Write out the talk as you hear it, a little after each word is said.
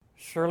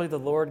Surely the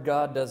Lord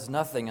God does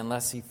nothing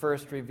unless he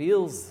first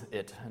reveals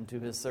it unto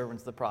his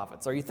servants, the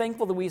prophets. Are you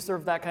thankful that we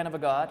serve that kind of a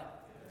God?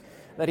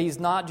 That he's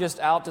not just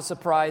out to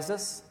surprise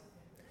us?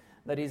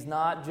 That he's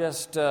not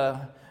just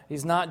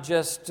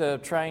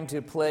trying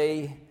to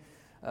play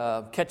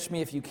catch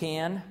me if you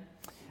can?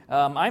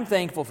 I'm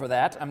thankful for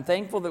that. I'm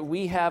thankful that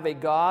we have a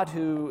God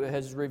who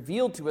has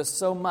revealed to us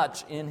so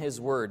much in his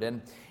word.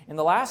 And in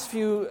the last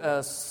few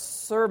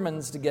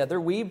sermons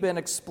together, we've been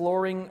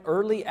exploring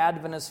early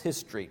Adventist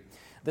history.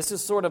 This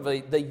is sort of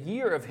the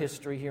year of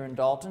history here in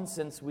Dalton,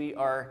 since we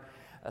are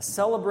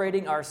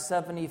celebrating our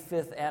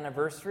 75th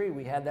anniversary.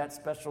 We had that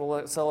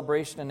special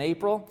celebration in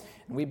April.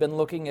 And we've been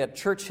looking at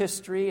church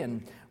history,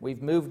 and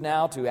we've moved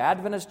now to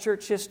Adventist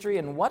church history.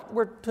 And what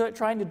we're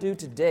trying to do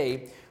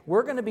today,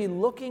 we're going to be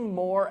looking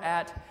more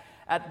at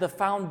the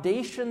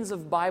foundations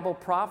of Bible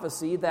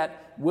prophecy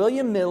that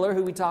William Miller,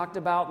 who we talked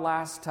about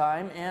last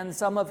time, and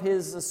some of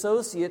his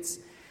associates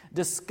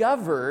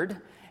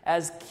discovered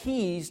as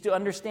keys to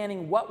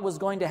understanding what was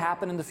going to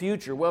happen in the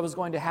future, what was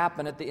going to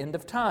happen at the end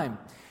of time.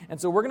 And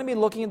so we're going to be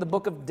looking at the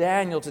book of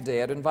Daniel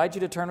today. I'd invite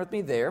you to turn with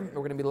me there. We're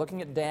going to be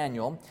looking at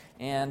Daniel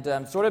and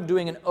sort of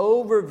doing an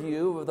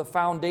overview of the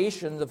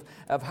foundations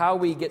of how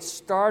we get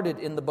started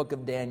in the book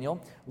of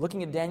Daniel,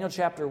 looking at Daniel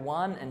chapter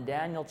 1 and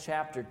Daniel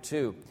chapter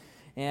 2.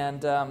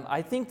 And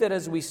I think that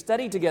as we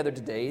study together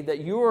today, that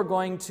you are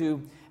going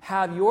to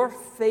have your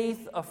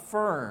faith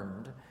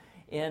affirmed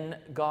in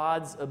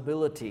God's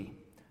ability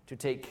to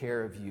take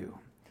care of you.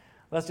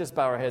 Let's just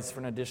bow our heads for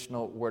an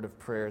additional word of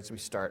prayer as we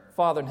start.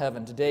 Father in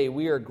heaven, today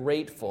we are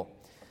grateful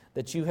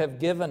that you have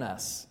given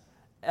us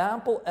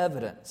ample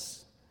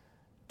evidence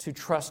to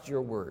trust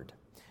your word.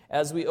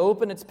 As we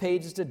open its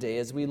pages today,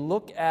 as we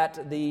look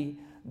at the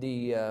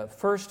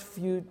first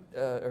few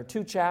or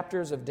 2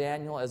 chapters of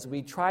Daniel, as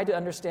we try to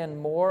understand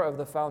more of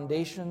the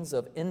foundations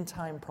of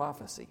end-time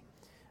prophecy,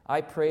 I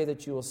pray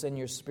that you will send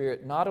your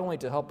Spirit not only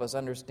to help us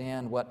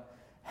understand what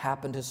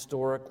happened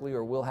historically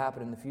or will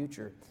happen in the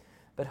future,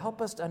 but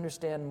help us to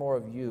understand more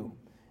of you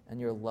and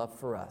your love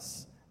for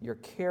us, your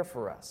care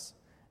for us,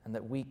 and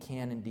that we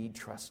can indeed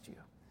trust you.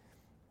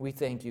 We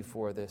thank you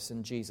for this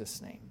in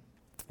Jesus' name.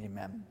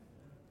 Amen.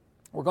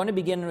 We're going to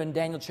begin in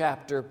Daniel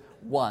chapter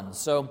 1.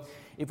 So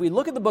if we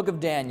look at the book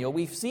of Daniel,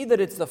 we see that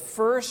it's the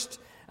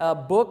first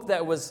book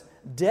that was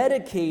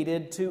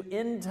dedicated to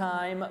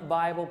end-time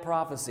Bible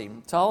prophecy,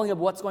 telling of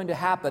what's going to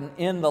happen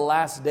in the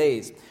last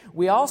days.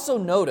 We also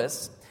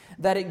notice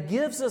that it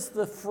gives us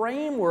the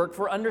framework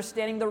for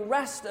understanding the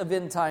rest of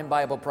end-time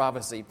Bible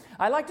prophecy.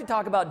 I like to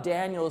talk about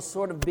Daniel as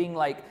sort of being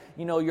like,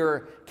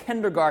 your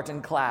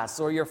kindergarten class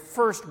or your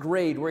first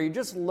grade, where you're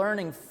just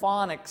learning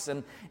phonics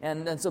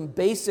and some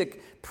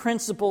basic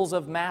principles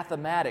of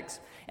mathematics.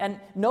 And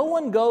no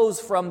one goes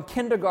from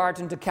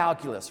kindergarten to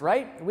calculus,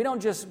 right? We don't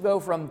just go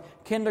from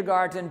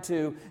kindergarten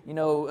to,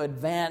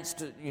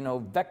 advanced,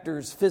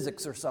 vectors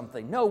physics or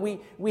something. No,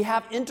 we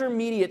have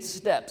intermediate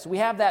steps. We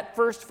have that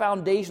first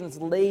foundation that's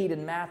laid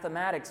in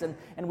mathematics,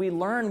 and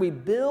we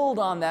build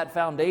on that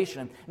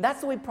foundation. And that's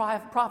the way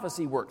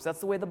prophecy works. That's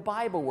the way the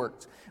Bible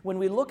works. When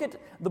we look at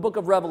the book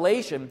of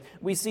Revelation,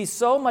 we see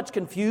so much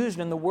confusion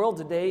in the world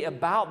today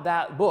about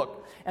that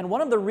book. And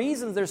one of the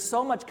reasons there's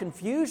so much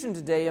confusion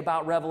today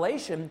about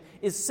Revelation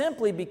is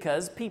simply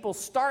because people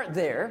start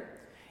there.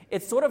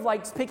 It's sort of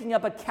like picking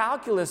up a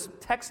calculus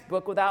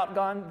textbook without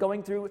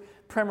going through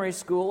primary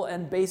school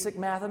and basic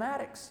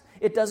mathematics.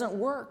 It doesn't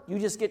work. You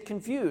just get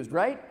confused,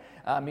 right?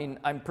 I mean,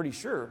 I'm pretty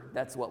sure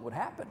that's what would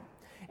happen.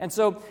 And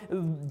so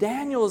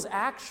Daniel is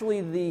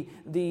actually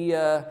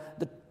the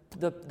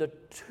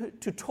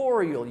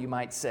tutorial, you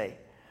might say,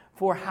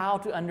 for how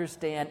to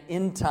understand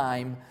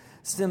end-time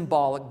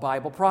symbolic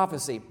Bible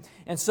prophecy.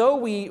 And so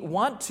we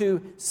want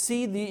to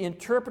see the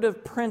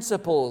interpretive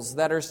principles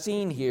that are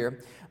seen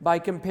here by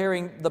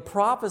comparing the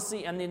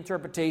prophecy and the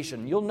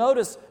interpretation. You'll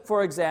notice,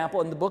 for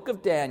example, in the book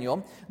of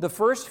Daniel, the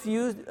first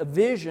few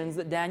visions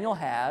that Daniel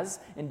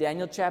has in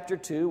Daniel chapter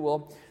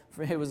 2,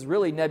 it was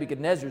really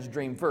Nebuchadnezzar's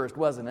dream first,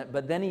 wasn't it?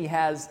 But then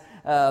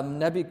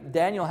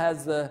Daniel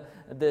has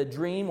the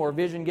dream or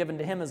vision given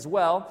to him as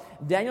well.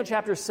 Daniel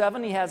chapter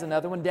 7, he has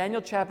another one.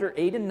 Daniel chapter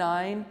 8 and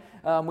 9,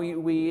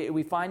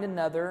 we find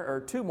another, or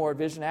 2 more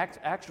vision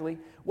actually.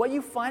 What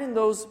you find in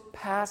those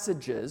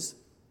passages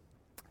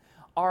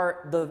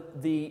are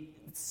the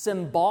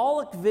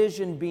symbolic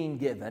vision being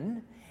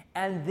given,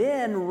 and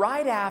then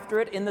right after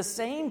it, in the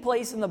same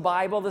place in the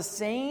Bible, the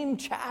same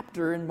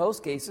chapter in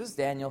most cases,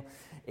 Daniel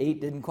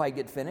 8 didn't quite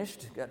get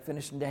finished, got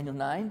finished in Daniel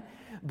 9,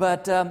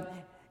 but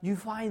you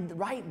find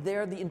right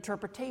there the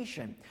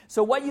interpretation.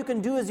 So what you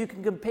can do is you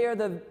can compare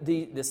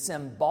the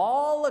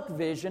symbolic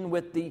vision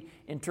with the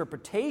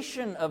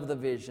interpretation of the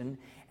vision,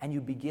 and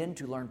you begin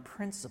to learn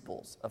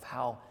principles of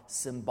how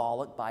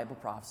symbolic Bible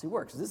prophecy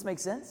works. Does this make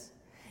sense?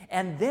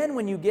 And then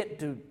when you get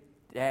to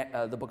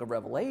the book of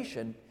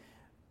Revelation,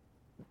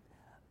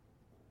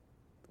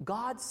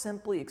 God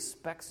simply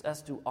expects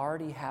us to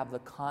already have the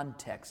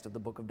context of the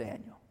book of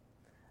Daniel.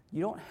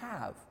 You don't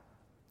have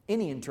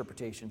any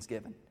interpretations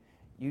given.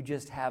 You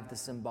just have the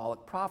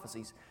symbolic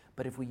prophecies.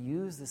 But if we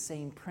use the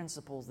same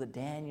principles that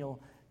Daniel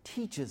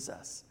teaches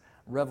us,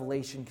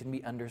 Revelation can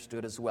be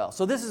understood as well.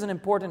 So this is an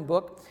important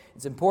book.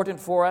 It's important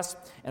for us,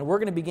 and we're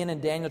going to begin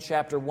in Daniel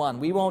chapter 1.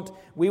 We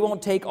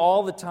won't take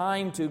all the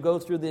time to go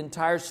through the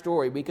entire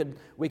story. We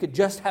could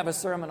just have a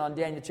sermon on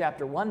Daniel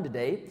chapter 1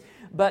 today.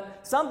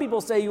 But some people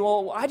say,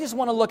 well, I just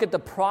want to look at the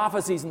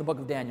prophecies in the book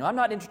of Daniel. I'm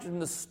not interested in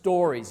the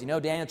stories. You know,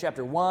 Daniel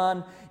chapter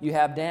 1, you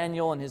have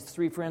Daniel and his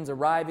 3 friends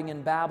arriving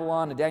in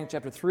Babylon. In Daniel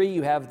chapter 3,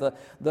 you have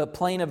the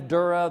plain of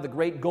Dura, the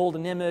great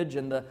golden image,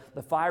 and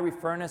the fiery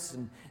furnace.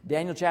 In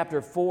Daniel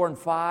chapter 4 and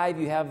 5,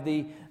 you have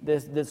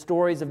the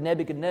stories of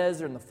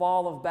Nebuchadnezzar and the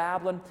fall of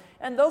Babylon.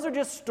 And those are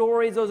just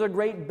stories. Those are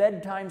great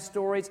bedtime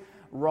stories.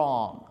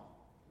 Wrong.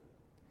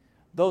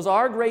 Those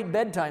are great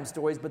bedtime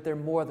stories, but they're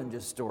more than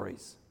just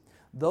stories.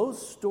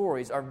 Those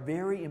stories are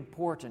very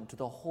important to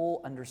the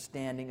whole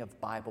understanding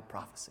of Bible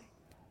prophecy.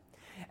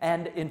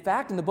 And in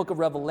fact, in the book of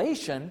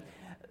Revelation,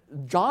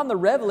 John the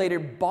Revelator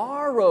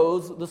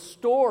borrows the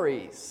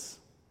stories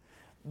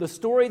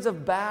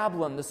of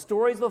Babylon, the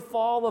stories of the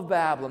fall of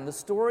Babylon, the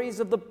stories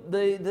of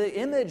the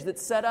image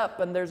that's set up,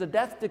 and there's a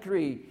death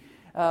decree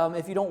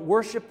if you don't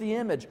worship the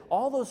image.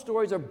 All those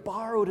stories are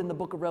borrowed in the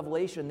book of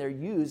Revelation. They're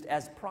used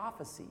as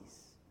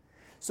prophecies.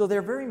 So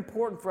they're very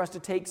important for us to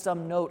take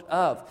some note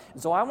of.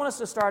 And so I want us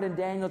to start in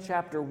Daniel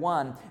chapter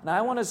 1, and I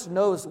want us to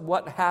notice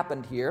what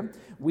happened here.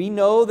 We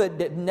know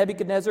that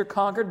Nebuchadnezzar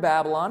conquered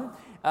Babylon,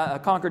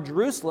 conquered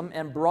Jerusalem,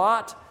 and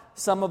brought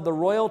some of the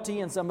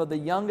royalty and some of the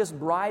youngest,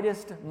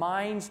 brightest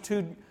minds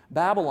to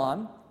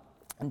Babylon.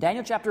 In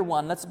Daniel chapter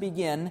 1, let's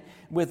begin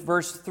with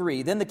verse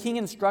 3. Then the king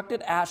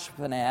instructed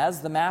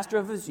Ashpenaz, the master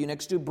of his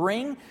eunuchs, to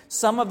bring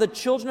some of the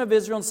children of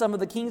Israel and some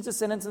of the king's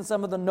descendants and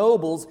some of the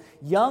nobles,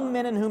 young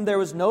men in whom there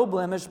was no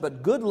blemish,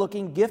 but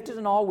good-looking, gifted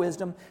in all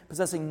wisdom,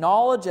 possessing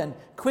knowledge and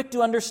quick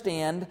to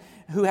understand,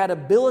 who had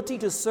ability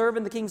to serve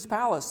in the king's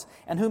palace,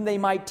 and whom they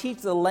might teach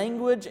the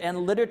language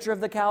and literature of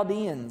the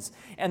Chaldeans.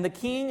 And the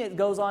king, it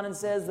goes on and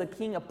says, the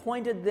king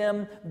appointed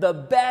them the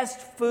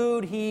best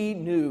food he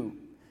knew,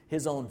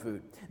 his own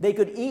food. They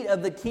could eat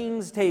of the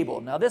king's table.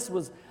 Now this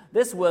was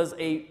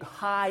a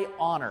high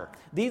honor.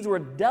 These were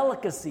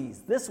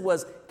delicacies. This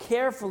was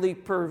carefully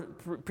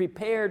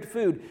prepared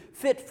food,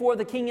 fit for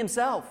the king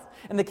himself.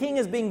 And the king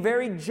is being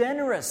very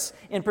generous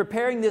in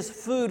preparing this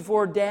food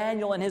for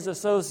Daniel and his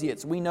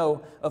associates. We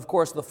know, of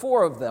course, the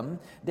 4 of them,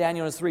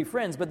 Daniel and his 3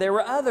 friends, but there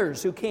were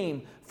others who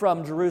came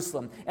from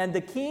Jerusalem. And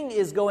the king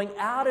is going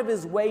out of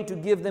his way to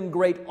give them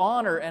great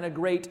honor and a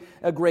great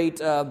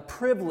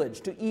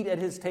privilege to eat at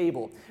his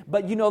table.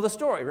 But you know the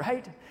story,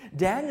 right?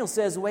 Daniel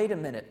says, wait a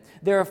minute,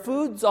 there are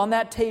foods on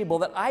that table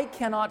that I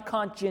cannot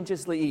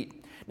conscientiously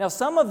eat. Now,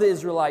 some of the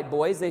Israelite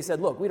boys, they said,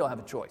 look, we don't have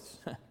a choice.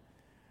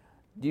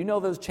 Do you know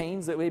those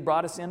chains that we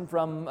brought us in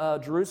from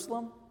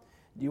Jerusalem?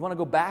 Do you want to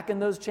go back in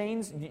those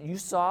chains? You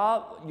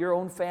saw your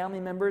own family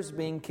members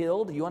being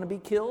killed. Do you want to be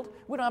killed?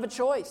 We don't have a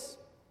choice.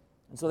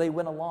 And so they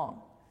went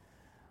along.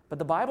 But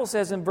the Bible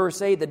says in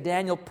verse 8 that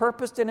Daniel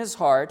purposed in his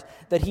heart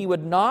that he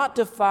would not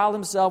defile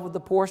himself with the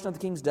portion of the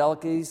king's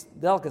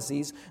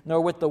delicacies,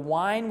 nor with the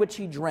wine which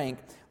he drank.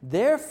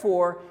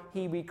 Therefore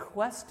he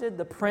requested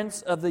the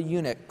prince of the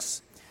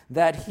eunuchs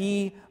that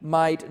he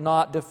might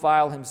not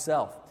defile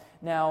himself.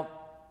 Now,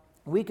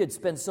 we could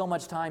spend so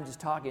much time just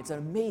talking. It's an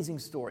amazing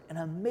story,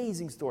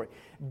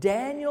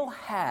 Daniel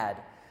had,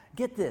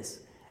 get this,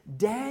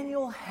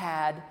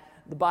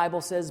 the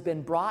Bible says,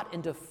 been brought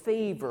into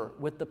favor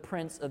with the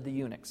prince of the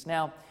eunuchs.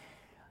 Now,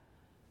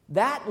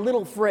 that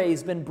little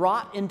phrase, been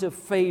brought into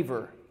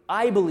favor,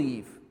 I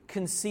believe,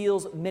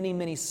 conceals many,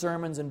 many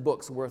sermons and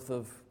books worth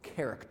of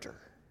character.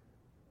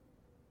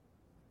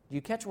 Do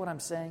you catch what I'm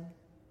saying?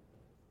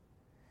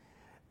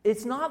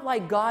 It's not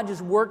like God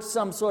just worked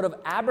some sort of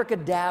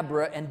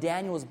abracadabra and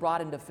Daniel was brought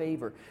into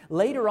favor.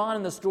 Later on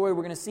in the story,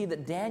 we're going to see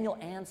that Daniel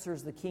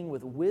answers the king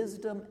with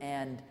wisdom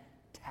and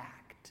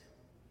tact.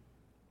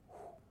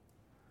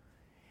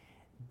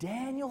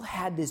 Daniel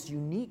had this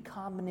unique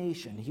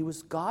combination. He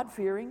was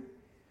God-fearing,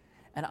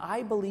 and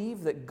I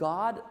believe that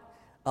God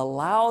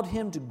allowed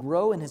him to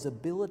grow in his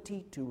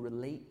ability to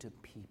relate to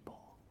people.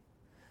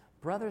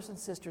 Brothers and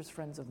sisters,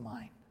 friends of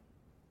mine,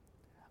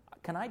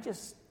 can I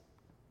just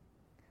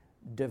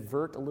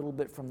divert a little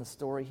bit from the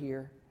story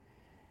here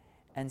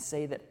and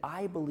say that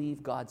I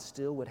believe God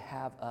still would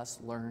have us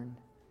learn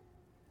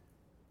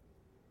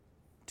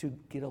to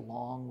get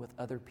along with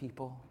other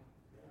people,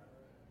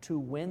 to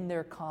win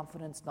their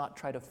confidence, not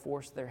try to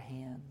force their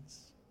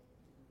hands.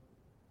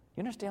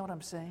 You understand what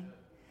I'm saying?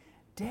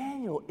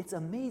 Daniel, it's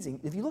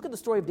amazing. If you look at the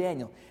story of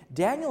Daniel,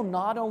 Daniel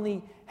not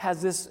only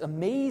has this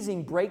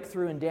amazing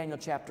breakthrough in Daniel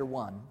chapter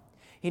 1,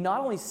 he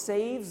not only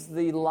saves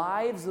the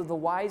lives of the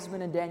wise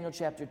men in Daniel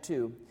chapter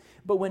 2,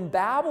 but when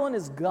Babylon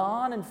is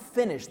gone and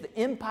finished, the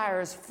empire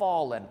has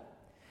fallen,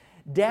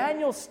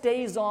 Daniel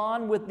stays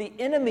on with the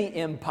enemy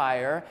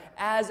empire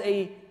as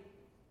a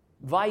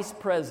vice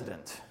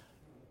president.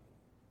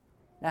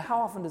 Now,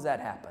 how often does that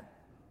happen?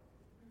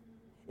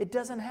 It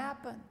doesn't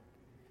happen.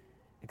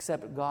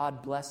 Except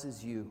God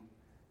blesses you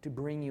to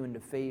bring you into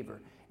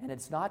favor. And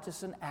it's not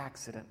just an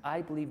accident.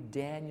 I believe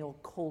Daniel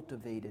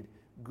cultivated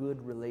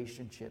good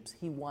relationships.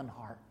 He won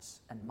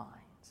hearts and minds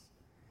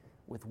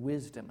with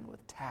wisdom and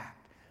with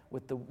tact,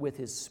 with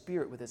his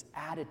spirit, with his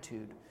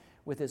attitude,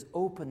 with his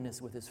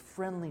openness, with his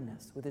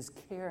friendliness, with his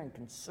care and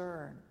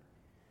concern.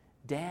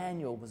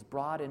 Daniel was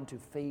brought into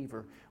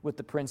favor with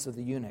the prince of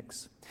the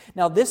eunuchs.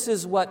 Now, this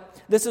is what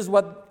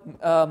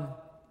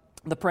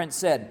the prince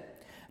said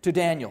to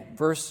Daniel,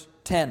 verse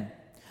 10.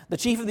 The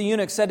chief of the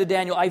eunuchs said to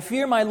Daniel, I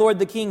fear my lord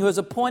the king who has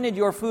appointed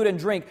your food and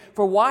drink,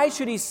 for why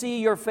should he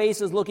see your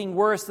faces looking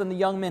worse than the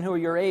young men who are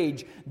your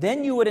age?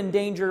 Then you would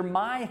endanger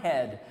my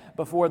head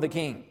before the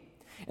king.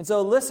 And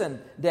so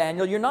listen,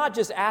 Daniel, you're not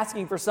just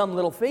asking for some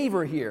little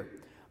favor here.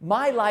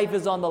 My life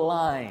is on the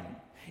line.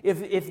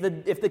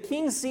 If the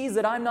king sees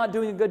that I'm not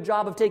doing a good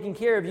job of taking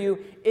care of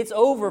you, it's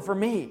over for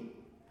me.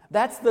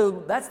 That's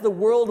the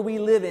world we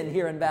live in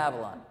here in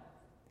Babylon.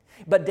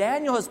 But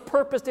Daniel has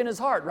purposed in his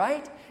heart,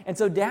 right? And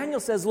so Daniel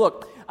says,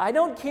 look, I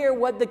don't care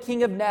what the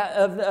king of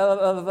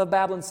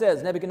Babylon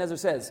says, Nebuchadnezzar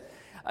says.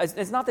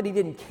 It's not that he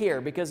didn't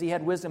care, because he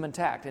had wisdom and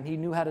tact and he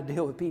knew how to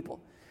deal with people.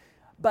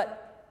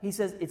 But he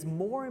says, it's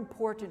more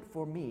important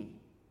for me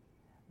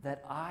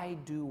that I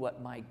do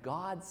what my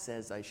God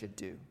says I should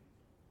do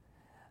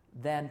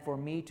than for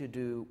me to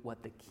do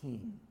what the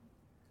king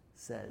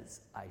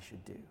says I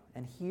should do.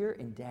 And here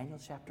in Daniel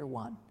chapter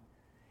 1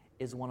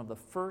 is one of the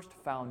first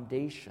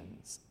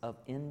foundations of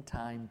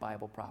end-time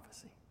Bible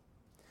prophecy.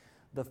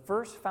 The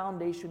first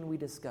foundation we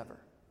discover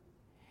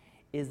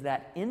is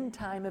that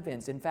end-time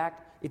events, in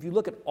fact, if you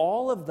look at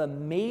all of the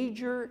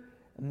major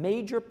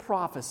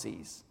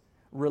prophecies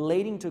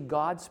relating to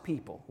God's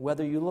people,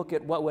 whether you look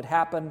at what would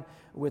happen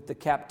with the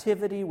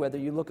captivity, whether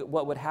you look at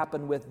what would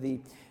happen with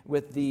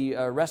the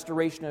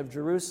restoration of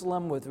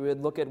Jerusalem, whether you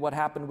look at what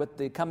happened with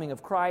the coming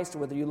of Christ,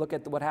 whether you look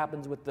at what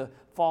happens with the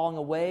falling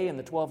away in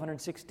the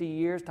 1260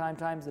 years,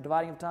 times the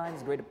dividing of times,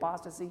 the great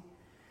apostasy,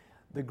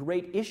 the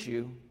great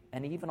issue,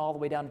 and even all the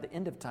way down to the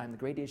end of time, the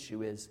great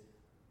issue is,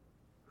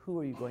 who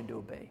are you going to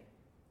obey?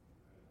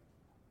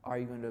 Are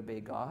you going to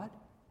obey God,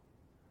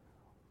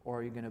 or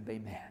are you going to obey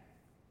man?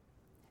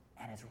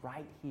 And it's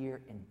right here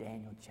in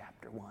Daniel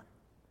chapter 1.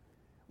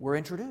 We're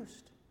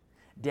introduced.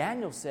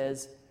 Daniel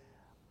says,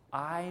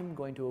 I'm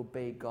going to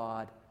obey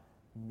God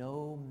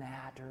no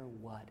matter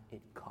what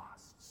it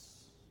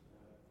costs.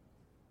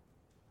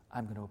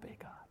 I'm going to obey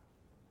God.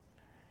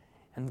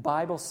 And the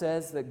Bible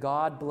says that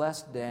God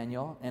blessed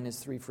Daniel and his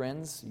three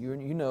friends. You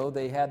know,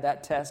 they had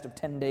that test of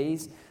 10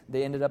 days.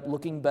 They ended up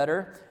looking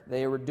better.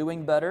 They were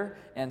doing better.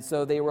 And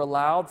so they were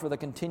allowed for the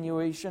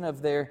continuation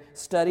of their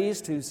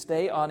studies to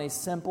stay on a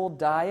simple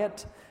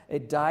diet, a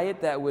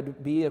diet that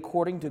would be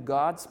according to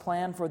God's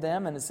plan for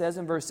them. And it says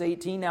in verse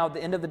 18, now at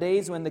the end of the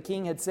days when the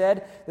king had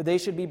said that they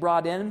should be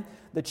brought in,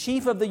 the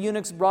chief of the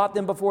eunuchs brought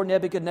them before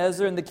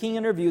Nebuchadnezzar, and the king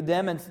interviewed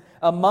them, and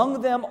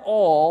among them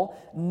all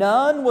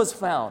none was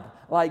found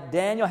like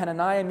Daniel,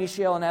 Hananiah,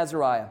 Mishael, and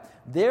Azariah.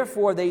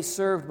 Therefore they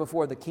served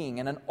before the king.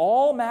 And in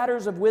all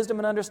matters of wisdom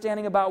and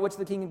understanding about which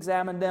the king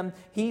examined them,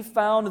 he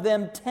found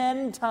them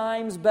 10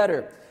 times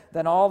better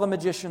than all the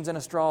magicians and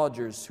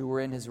astrologers who were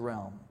in his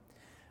realm.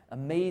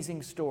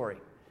 Amazing story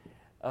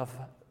of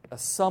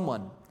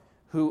someone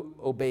who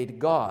obeyed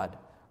God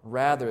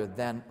rather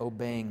than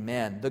obeying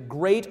men. The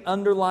great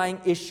underlying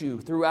issue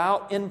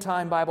throughout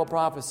end-time Bible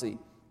prophecy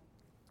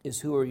is,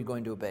 who are you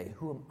going to obey?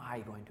 Who am I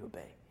going to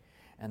obey?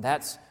 And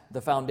that's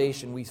the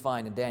foundation we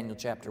find in Daniel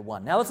chapter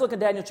 1. Now let's look at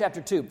Daniel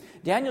chapter 2.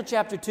 Daniel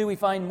chapter 2, we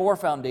find more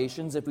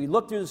foundations. If we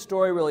look through the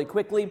story really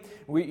quickly,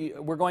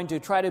 we're going to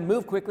try to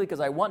move quickly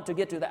because I want to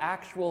get to the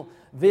actual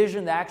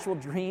vision, the actual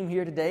dream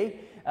here today.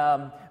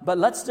 But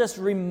let's just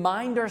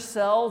remind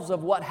ourselves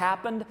of what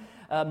happened.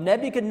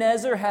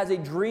 Nebuchadnezzar has a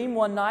dream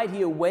one night.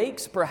 He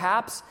awakes,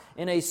 perhaps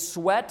in a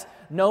sweat,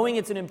 knowing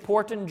it's an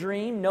important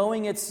dream,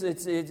 knowing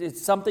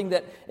it's something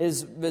that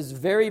is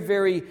very,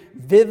 very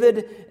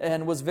vivid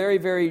and was very,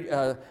 very,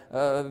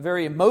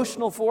 very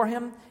emotional for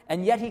him,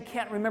 and yet he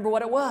can't remember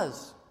what it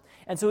was.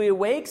 And so he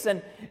awakes,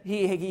 and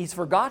he's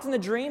forgotten the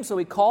dream, so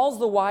he calls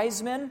the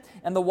wise men,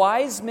 and the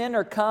wise men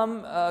are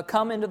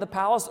come into the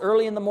palace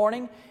early in the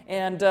morning,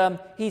 and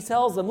he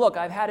tells them, look,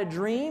 I've had a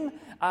dream.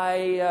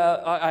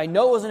 I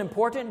know it was an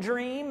important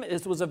dream.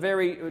 This was a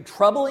very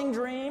troubling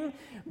dream,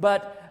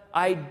 but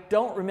I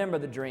don't remember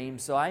the dream,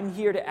 so I'm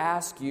here to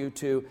ask you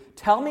to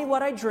tell me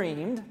what I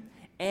dreamed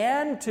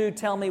and to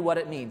tell me what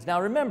it means.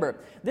 Now remember,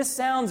 this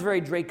sounds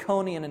very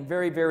draconian and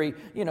very, very,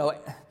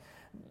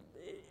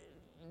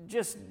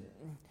 just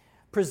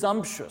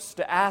presumptuous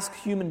to ask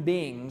human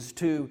beings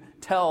to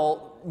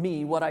tell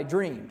me what I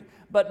dreamed.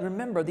 But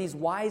remember, these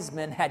wise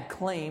men had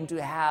claimed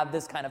to have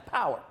this kind of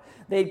power.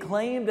 They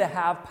claimed to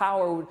have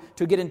power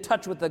to get in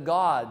touch with the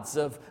gods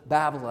of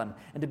Babylon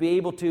and to be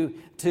able to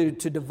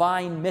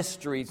divine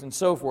mysteries and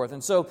so forth.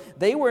 And so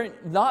they were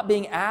not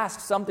being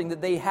asked something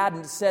that they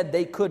hadn't said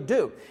they could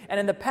do. And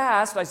in the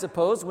past, I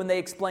suppose, when they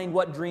explained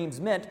what dreams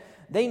meant,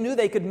 they knew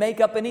they could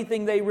make up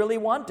anything they really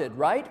wanted,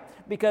 right?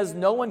 Because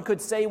no one could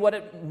say what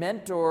it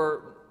meant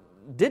or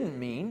didn't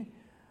mean.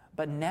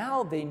 But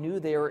now they knew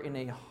they were in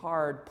a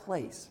hard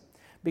place,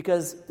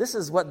 because this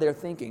is what they're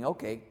thinking.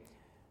 Okay,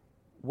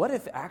 what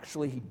if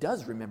actually he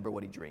does remember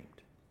what he dreamed?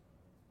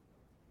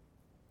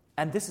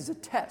 And this is a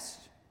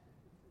test.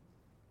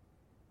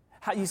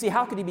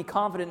 How could he be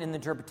confident in the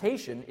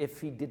interpretation if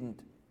he didn't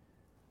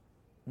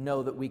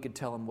know that we could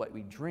tell him what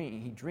he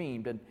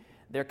dreamed? And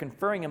they're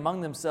conferring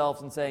among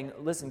themselves and saying,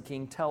 listen,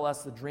 king, tell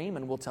us the dream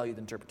and we'll tell you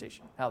the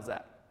interpretation. How's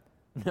that?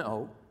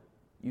 No,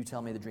 you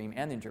tell me the dream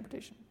and the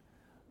interpretation.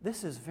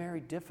 This is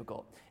very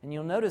difficult. And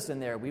you'll notice in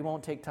there, we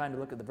won't take time to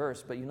look at the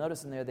verse, but you'll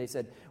notice in there they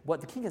said,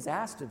 what the king has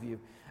asked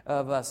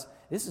of us,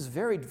 this is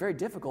very, very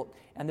difficult.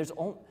 And there's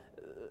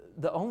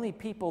the only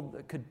people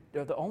that could,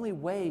 or the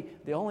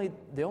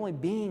only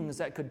beings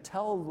that could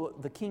tell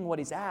the king what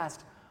he's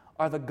asked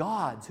are the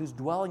gods whose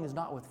dwelling is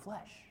not with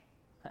flesh.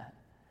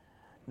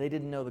 They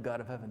didn't know the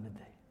God of heaven, did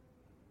they?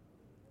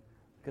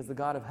 Because the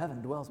God of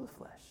heaven dwells with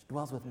flesh,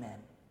 dwells with men.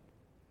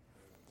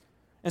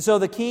 And so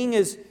the king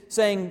is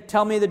saying,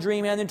 tell me the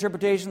dream and the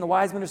interpretation. The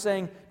wise men are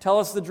saying, tell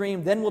us the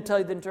dream, then we'll tell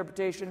you the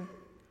interpretation.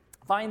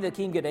 Finally, the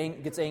king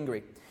gets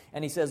angry.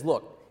 And he says,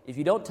 look, if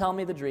you don't tell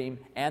me the dream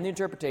and the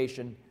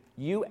interpretation,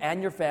 you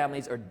and your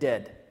families are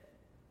dead.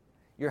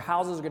 Your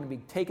houses are going to be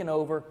taken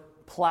over,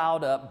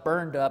 plowed up,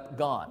 burned up,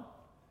 gone.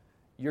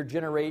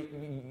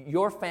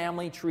 Your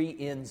family tree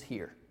ends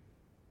here.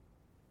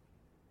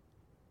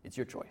 It's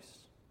your choice.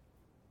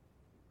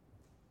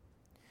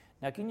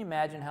 Now, can you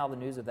imagine how the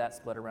news of that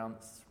spread around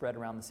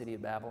the city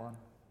of Babylon?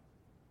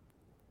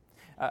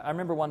 I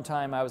remember one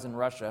time I was in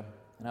Russia,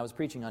 and I was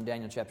preaching on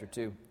Daniel chapter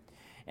 2.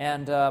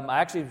 And I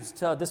actually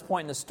was at this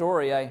point in the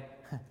story, I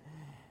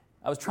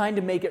was trying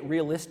to make it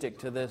realistic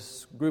to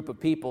this group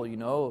of people,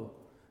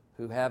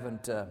 who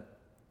haven't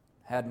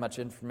had much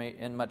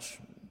information, much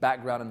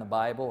background in the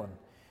Bible. And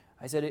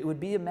I said, it would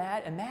be,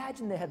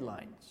 imagine the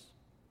headlines.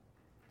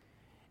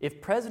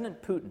 If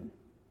President Putin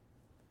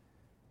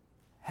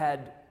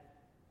had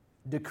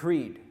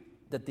decreed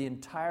that the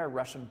entire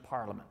Russian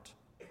parliament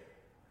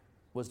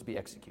was to be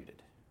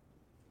executed,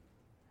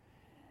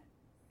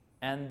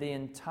 and the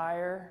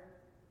entire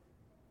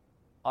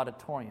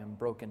auditorium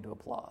broke into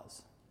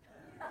applause.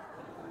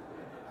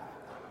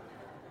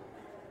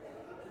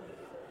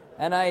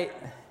 And I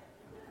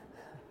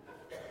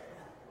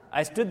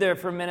stood there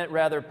for a minute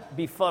rather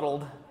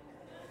befuddled,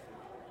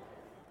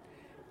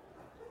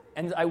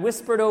 and I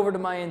whispered over to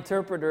my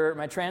interpreter,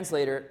 my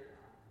translator,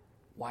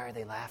 why are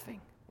they laughing?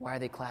 Why are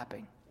they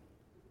clapping?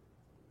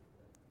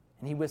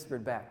 And he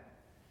whispered back,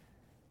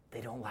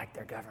 they don't like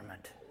their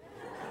government.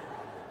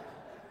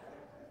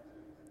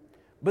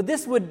 But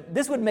this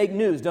would make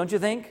news, don't you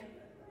think?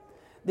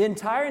 The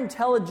entire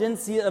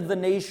intelligentsia of the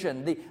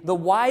nation, the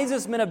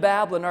wisest men of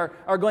Babylon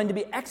are going to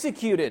be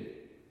executed.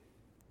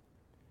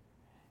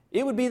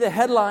 It would be the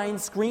headline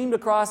screamed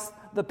across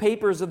the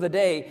papers of the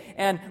day.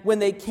 And when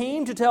they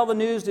came to tell the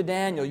news to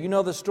Daniel, you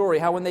know the story,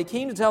 how when they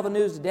came to tell the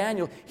news to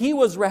Daniel, he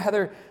was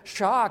rather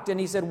shocked, and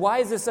he said, why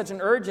is this such an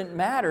urgent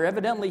matter?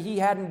 Evidently, he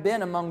hadn't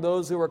been among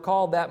those who were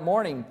called that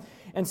morning.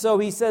 And so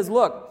he says,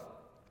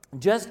 look,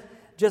 just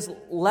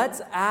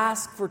let's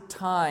ask for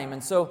time.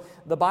 And so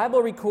the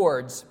Bible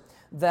records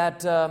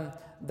that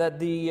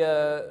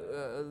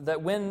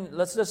when,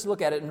 let's just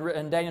look at it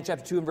in Daniel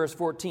chapter 2 and verse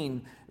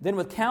 14. Then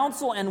with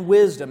counsel and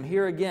wisdom,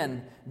 here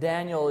again,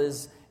 Daniel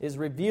is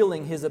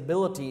revealing his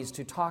abilities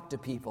to talk to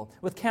people.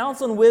 With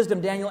counsel and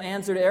wisdom, Daniel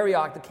answered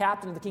Arioch, the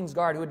captain of the king's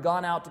guard, who had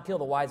gone out to kill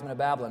the wise men of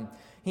Babylon.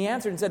 He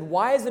answered and said,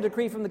 why is the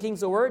decree from the king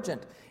so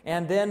urgent?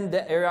 And then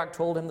Arioch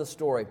told him the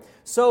story.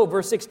 So,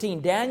 verse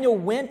 16, Daniel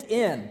went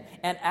in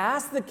and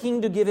asked the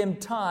king to give him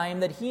time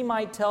that he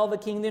might tell the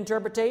king the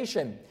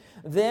interpretation.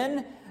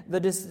 Then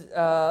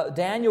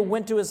Daniel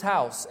went to his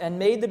house and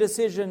made the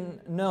decision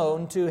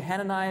known to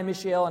Hananiah,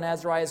 Mishael, and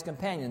Azariah's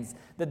companions,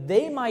 that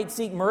they might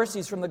seek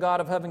mercies from the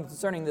God of heaven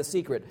concerning the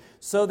secret,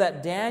 so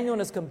that Daniel and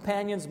his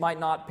companions might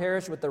not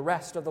perish with the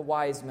rest of the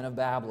wise men of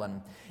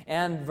Babylon.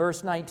 And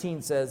verse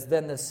 19 says,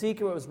 then the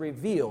secret was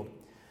revealed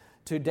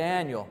to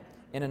Daniel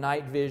in a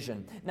night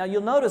vision. Now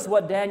you'll notice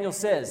what Daniel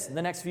says in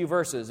the next few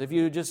verses. If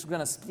you're just going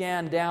to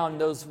scan down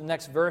those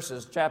next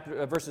verses,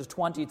 verses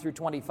 20 through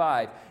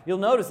 25, you'll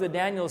notice that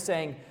Daniel is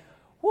saying,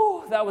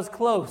 whew, that was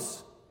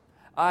close.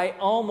 I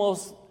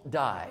almost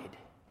died.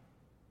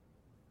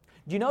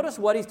 Do you notice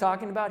what he's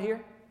talking about here?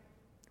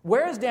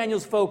 Where is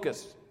Daniel's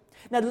focus?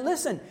 Now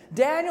listen,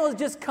 Daniel has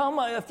just come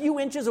a few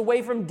inches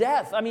away from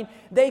death. I mean,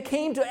 they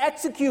came to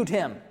execute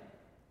him.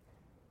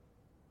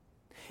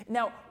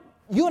 Now,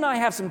 you and I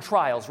have some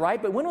trials, right?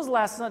 But when was the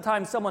last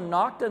time someone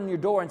knocked on your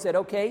door and said,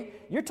 okay,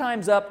 your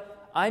time's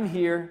up, I'm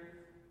here,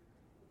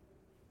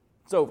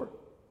 it's over?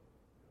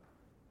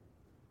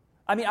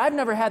 I mean, I've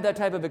never had that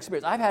type of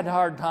experience. I've had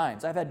hard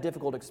times. I've had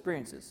difficult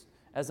experiences,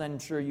 as I'm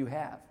sure you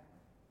have.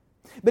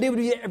 But it would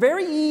be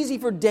very easy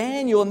for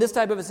Daniel in this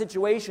type of a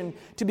situation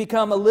to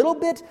become a little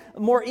bit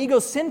more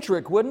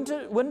egocentric, wouldn't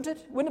it? Wouldn't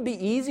it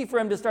be easy for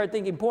him to start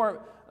thinking, poor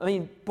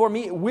me,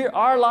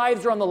 our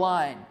lives are on the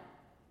line.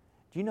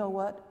 Do you know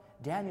what?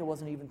 Daniel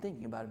wasn't even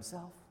thinking about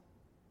himself.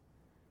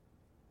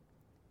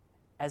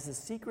 as the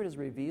secret is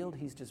revealed,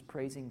 he's just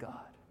praising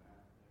God.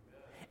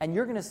 And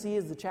you're going to see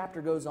as the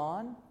chapter goes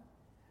on,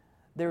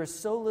 there is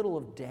so little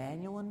of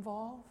Daniel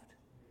involved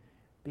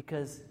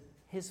because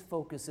his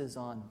focus is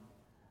on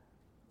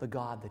the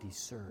God that he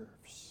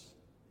serves.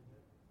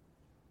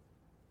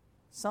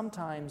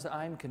 Sometimes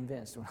I'm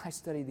convinced, when I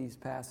study these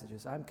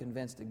passages, I'm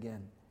convinced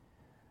again,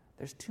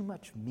 there's too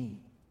much me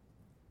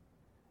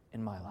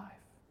in my life.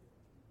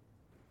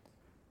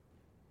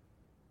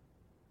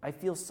 I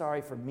feel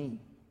sorry for me.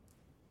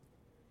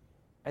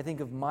 I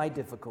think of my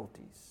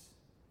difficulties.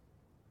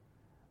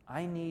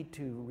 I need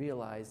to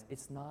realize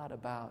it's not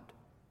about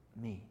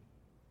me.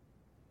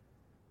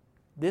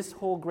 This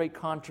whole great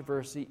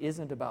controversy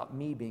isn't about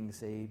me being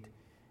saved.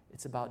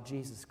 It's about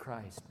Jesus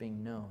Christ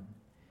being known,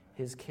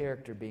 his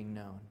character being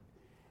known,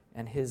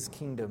 and his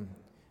kingdom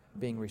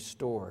being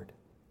restored.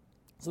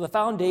 So the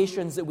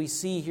foundations that we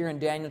see here in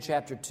Daniel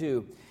chapter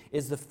 2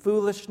 is the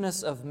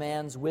foolishness of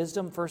man's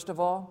wisdom, first of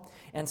all.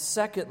 And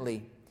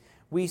secondly,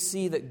 we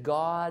see that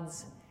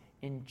God's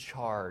in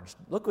charge.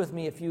 Look with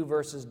me a few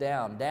verses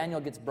down. Daniel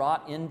gets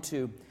brought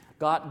into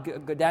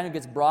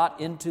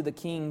the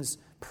king's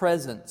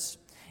presence.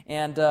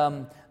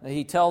 And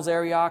he tells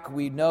Arioch,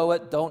 we know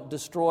it, don't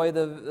destroy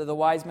the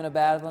wise men of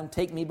Babylon,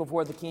 take me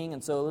before the king.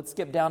 And so let's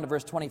skip down to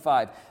verse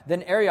 25.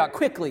 Then Arioch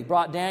quickly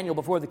brought Daniel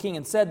before the king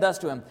and said thus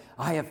to him,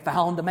 I have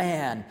found a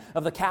man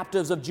of the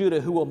captives of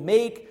Judah who will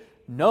make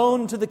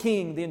known to the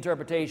king the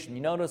interpretation.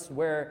 You notice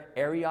where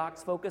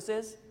Arioch's focus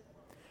is?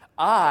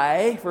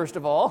 First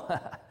of all,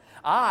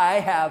 I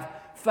have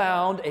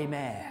found a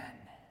man.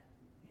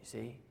 You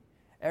see,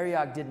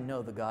 Arioch didn't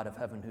know the God of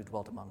heaven who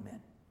dwelt among men.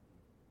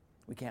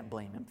 We can't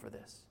blame him for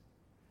this.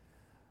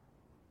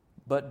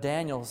 But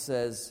Daniel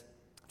says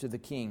to the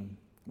king,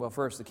 well,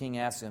 first the king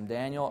asks him,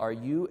 Daniel, are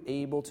you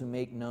able to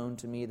make known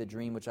to me the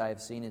dream which I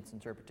have seen, its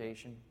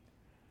interpretation?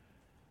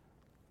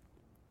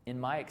 In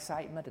my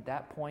excitement at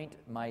that point,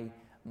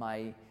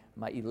 my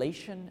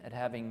elation at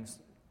having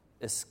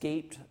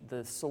escaped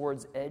the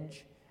sword's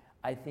edge,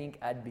 I think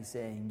I'd be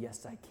saying,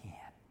 yes, I can.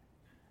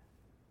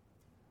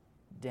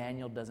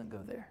 Daniel doesn't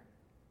go there.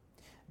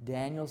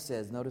 Daniel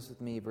says, notice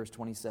with me, verse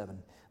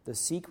 27, the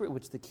secret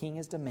which the king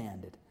has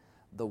demanded,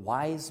 the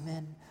wise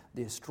men,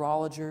 the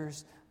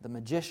astrologers, the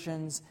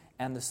magicians,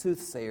 and the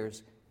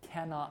soothsayers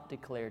cannot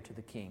declare to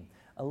the king.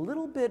 A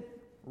little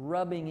bit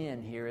rubbing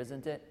in here,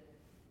 isn't it?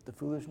 The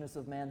foolishness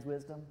of man's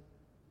wisdom.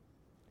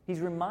 He's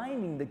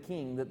reminding the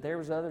king that there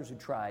was others who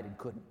tried and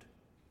couldn't.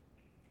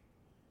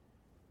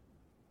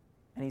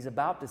 And he's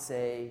about to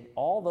say,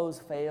 all those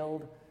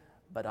failed,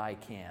 but I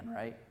can,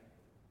 right?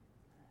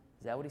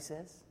 Is that what he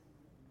says?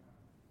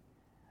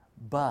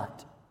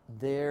 But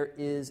there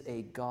is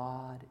a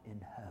God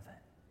in heaven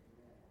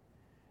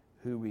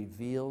who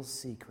reveals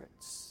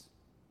secrets.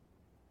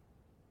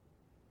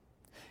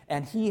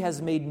 And he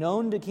has made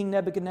known to King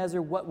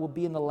Nebuchadnezzar what will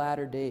be in the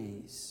latter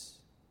days.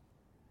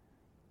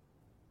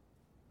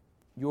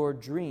 Your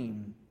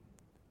dream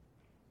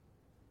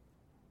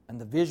and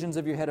the visions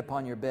of your head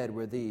upon your bed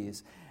were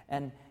these.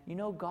 And you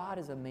know, God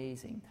is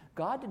amazing.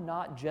 God did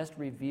not just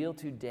reveal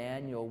to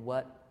Daniel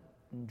what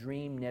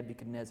dream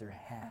Nebuchadnezzar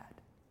had.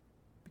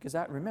 Because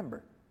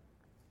remember,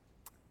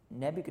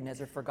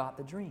 Nebuchadnezzar forgot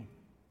the dream.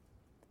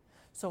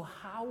 So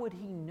how would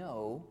he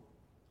know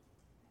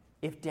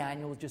if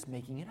Daniel was just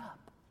making it up?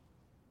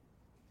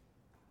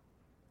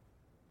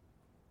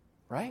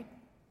 Right?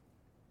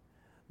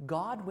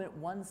 God went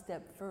one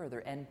step further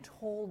and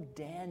told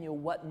Daniel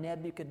what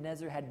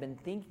Nebuchadnezzar had been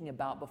thinking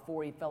about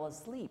before he fell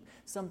asleep,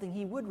 something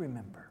he would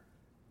remember.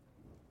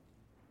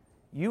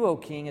 You, O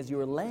king, as you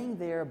were laying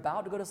there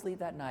about to go to sleep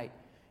that night,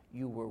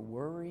 you were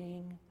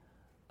worrying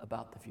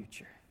about the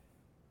future.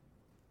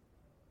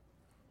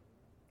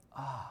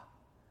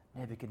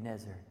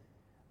 Nebuchadnezzar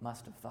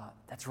must have thought,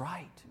 that's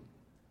right.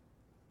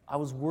 I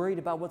was worried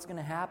about what's going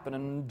to happen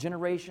in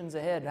generations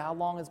ahead. How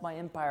long is my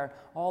empire?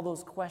 All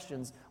those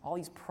questions, all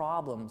these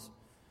problems.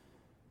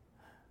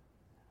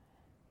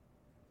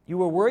 You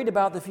were worried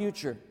about the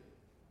future.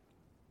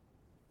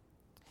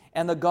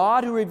 And the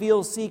God who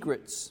reveals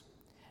secrets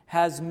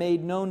has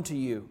made known to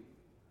you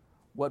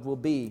what will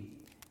be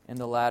in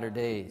the latter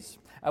days.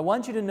 I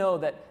want you to know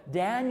that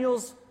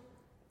Daniel's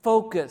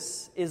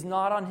focus is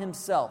not on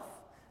himself.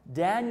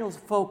 Daniel's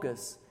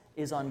focus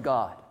is on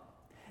God.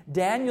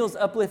 Daniel's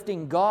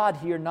uplifting God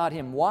here, not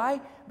him. Why?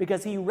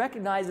 Because he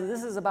recognizes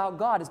this is about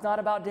God. It's not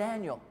about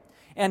Daniel.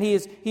 And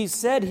he's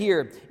said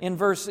here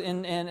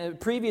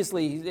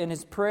previously in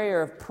his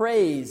prayer of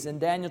praise in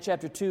Daniel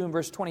chapter 2 and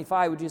verse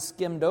 25, we just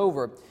skimmed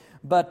over.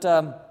 But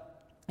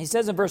he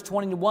says in verse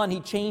 21, he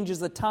changes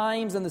the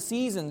times and the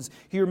seasons.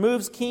 He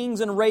removes kings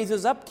and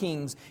raises up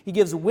kings. He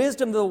gives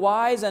wisdom to the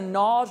wise and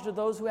knowledge to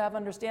those who have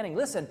understanding.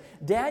 Listen,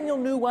 Daniel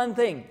knew one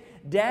thing.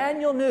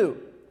 Daniel knew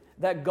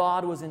that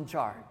God was in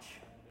charge.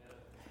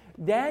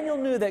 Daniel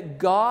knew that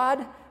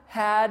God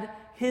had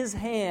his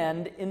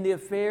hand in the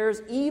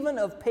affairs even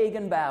of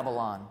pagan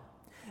Babylon.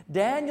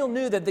 Daniel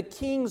knew that the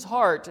king's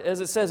heart, as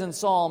it says in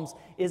Psalms,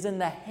 is in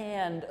the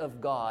hand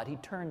of God. He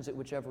turns it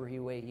whichever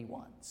way he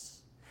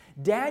wants.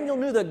 Daniel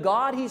knew the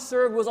God he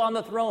served was on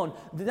the throne,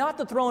 not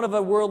the throne of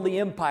a worldly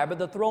empire, but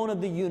the throne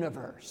of the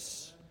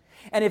universe.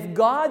 And if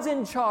God's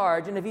in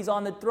charge, and if he's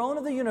on the throne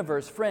of the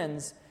universe,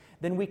 friends,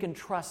 then we can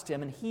trust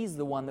him, and he's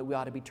the one that we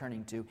ought to be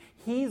turning to.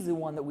 He's the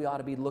one that we ought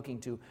to be looking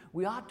to.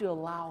 We ought to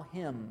allow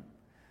him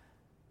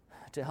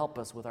to help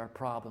us with our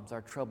problems,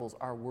 our troubles,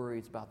 our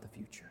worries about the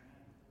future.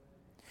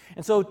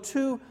 And so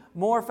 2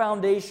 more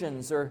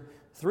foundations, or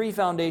 3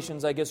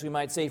 foundations, I guess we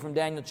might say, from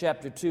Daniel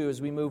chapter 2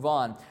 as we move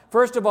on.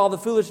 First of all, the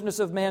foolishness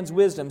of man's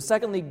wisdom.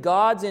 Secondly,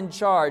 God's in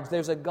charge.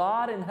 There's a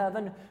God in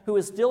heaven who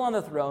is still on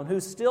the throne, who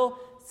still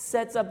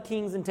sets up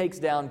kings and takes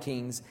down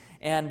kings.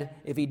 And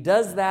if he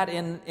does that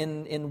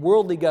in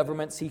worldly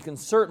governments, he can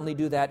certainly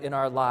do that in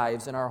our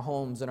lives, in our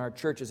homes, in our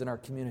churches, in our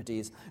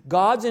communities.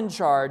 God's in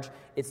charge.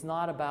 It's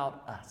not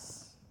about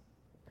us.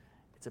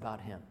 It's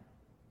about him.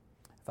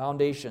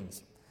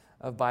 Foundations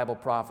of Bible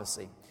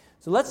prophecy.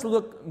 So let's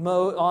look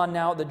on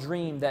now at the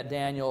dream that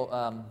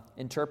Daniel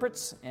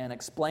interprets and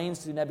explains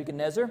to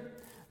Nebuchadnezzar.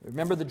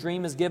 Remember, the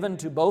dream is given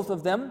to both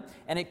of them,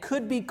 and it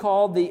could be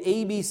called the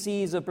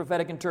ABCs of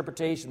prophetic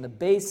interpretation, the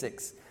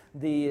basics,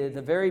 the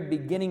very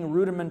beginning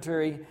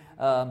rudimentary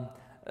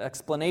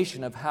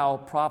explanation of how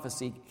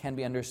prophecy can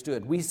be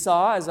understood. We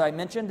saw, as I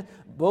mentioned,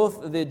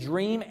 both the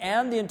dream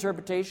and the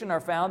interpretation are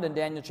found in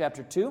Daniel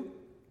chapter 2.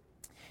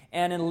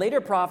 And in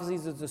later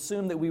prophecies, it's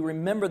assumed that we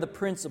remember the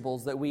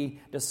principles that we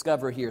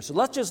discover here. So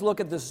let's just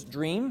look at this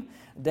dream,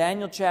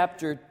 Daniel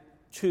chapter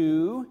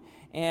 2,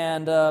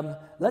 and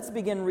let's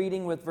begin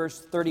reading with verse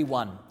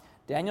 31.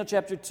 Daniel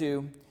chapter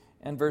 2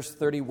 and verse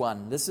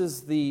 31. This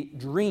is the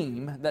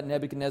dream that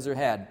Nebuchadnezzar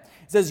had.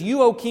 It says,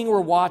 "You, O king, were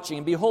watching,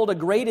 and behold, a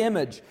great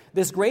image.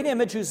 This great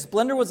image, whose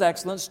splendor was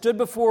excellent, stood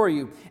before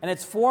you, and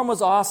its form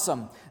was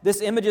awesome.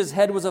 This image's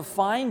head was of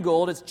fine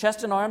gold, its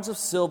chest and arms of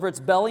silver, its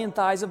belly and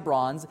thighs of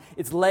bronze,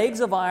 its legs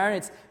of iron,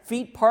 its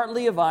feet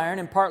partly of iron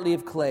and partly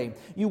of clay.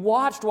 You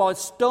watched while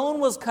its stone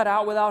was cut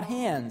out without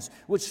hands,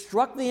 which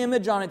struck the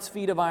image on its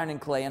feet of iron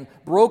and clay, and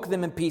broke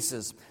them in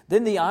pieces.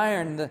 Then the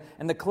iron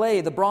and the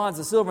clay, the bronze,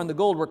 the silver, and the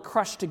gold were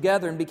crushed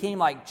together and became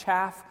like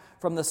chaff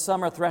from the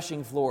summer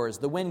threshing floors.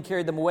 The wind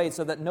carried them away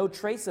so that no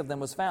trace of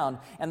them was found.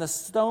 And the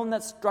stone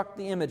that struck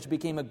the image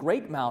became a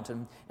great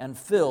mountain and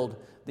filled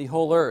the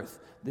whole earth."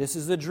 This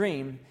is the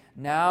dream.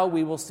 Now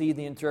we will see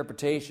the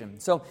interpretation.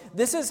 So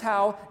this is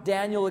how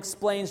Daniel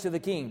explains to the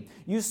king.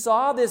 You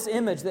saw this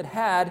image that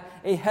had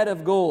a head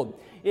of gold.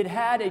 It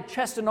had a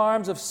chest and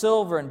arms of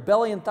silver and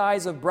belly and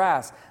thighs of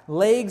brass,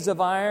 legs of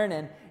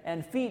iron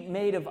and feet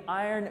made of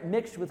iron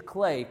mixed with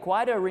clay.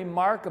 Quite a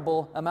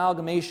remarkable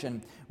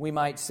amalgamation, we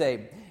might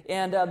say.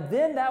 And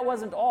then that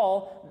wasn't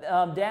all.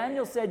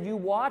 Daniel said, you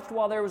watched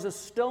while there was a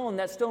stone.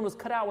 That stone was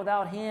cut out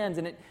without hands,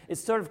 and it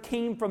sort of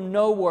came from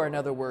nowhere, in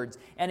other words.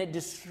 And it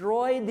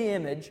destroyed the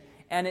image,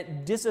 and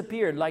it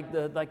disappeared like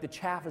the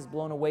chaff is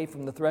blown away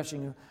from the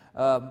threshing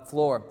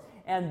floor.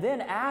 And then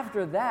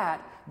after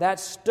that, that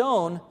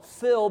stone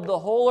filled the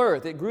whole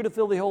earth. It grew to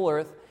fill the whole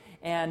earth,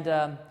 and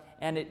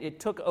it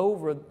took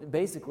over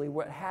basically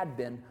what had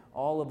been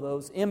all of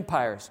those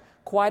empires.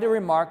 Quite a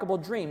remarkable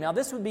dream. Now,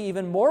 this would be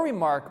even more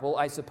remarkable,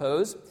 I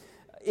suppose,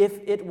 if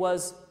it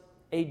was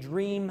a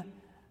dream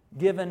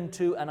given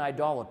to an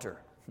idolater,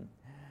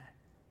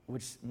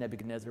 which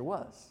Nebuchadnezzar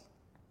was.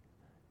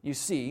 You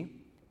see,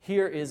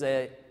 here is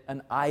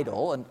an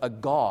idol, a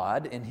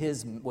god in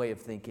his way of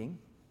thinking,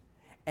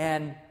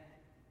 and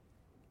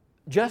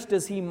just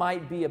as he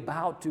might be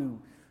about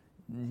to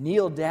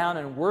kneel down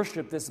and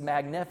worship this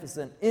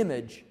magnificent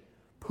image,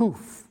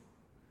 poof,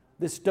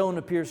 this stone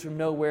appears from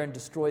nowhere and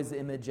destroys the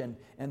image and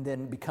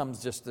then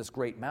becomes just this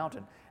great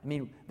mountain. I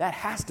mean, that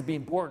has to be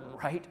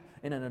important, right,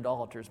 in an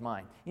idolater's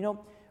mind. You know,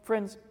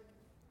 friends,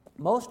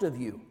 most of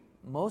you,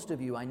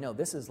 I know,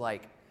 this is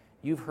like,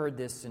 you've heard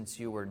this since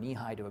you were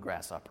knee-high to a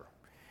grasshopper.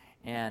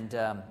 And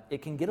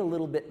it can get a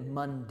little bit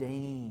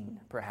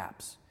mundane,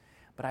 perhaps.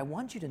 But I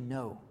want you to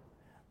know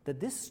that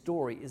this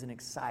story is an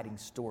exciting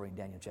story in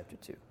Daniel chapter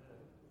 2.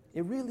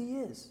 It really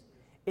is.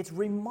 It's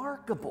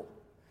remarkable.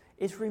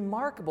 It's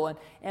remarkable.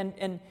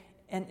 And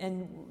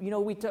you know,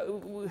 we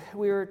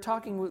were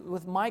talking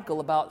with Michael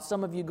about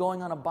some of you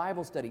going on a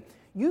Bible study.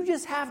 You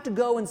just have to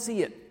go and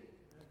see it.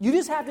 You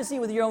just have to see it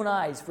with your own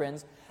eyes,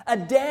 friends. A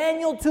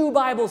Daniel 2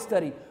 Bible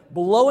study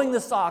blowing the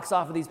socks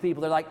off of these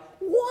people. They're like,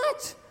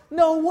 what?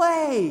 No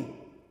way.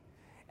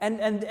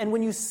 And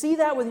when you see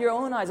that with your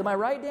own eyes, am I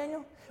right,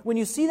 Daniel? When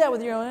you see that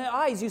with your own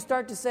eyes, you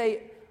start to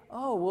say,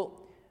 oh,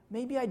 well,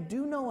 maybe I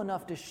do know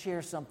enough to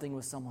share something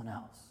with someone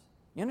else.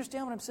 You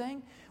understand what I'm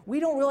saying? We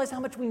don't realize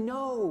how much we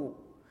know.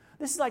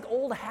 This is like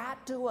old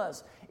hat to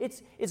us.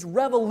 It's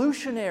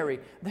revolutionary.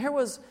 There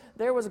was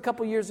a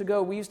couple years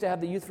ago, we used to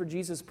have the Youth for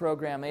Jesus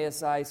program,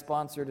 ASI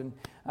sponsored, and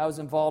I was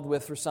involved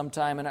with for some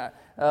time. And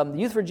the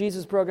Youth for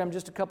Jesus program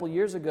just a couple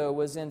years ago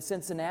was in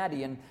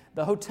Cincinnati, and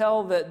the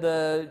hotel that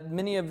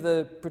many of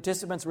the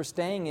participants were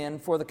staying in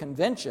for the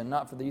convention,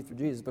 not for the Youth for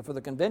Jesus, but for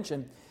the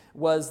convention,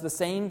 was the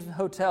same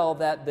hotel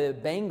that the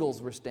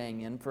Bengals were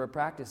staying in for a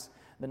practice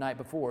the night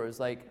before. It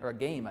was or a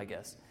game, I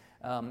guess.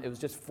 It was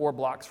just 4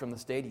 blocks from the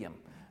stadium.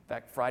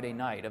 fact, Friday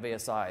night of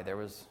ASI, there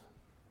was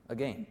a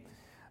game.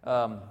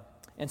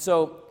 And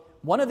so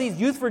one of these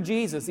Youth for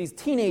Jesus, these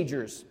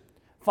teenagers,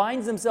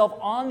 finds himself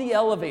on the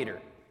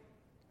elevator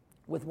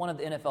with one of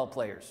the NFL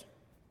players.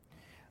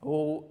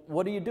 Well,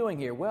 what are you doing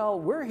here? Well,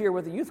 we're here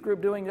with a youth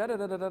group doing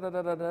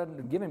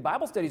giving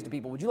Bible studies to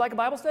people. Would you like a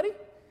Bible study?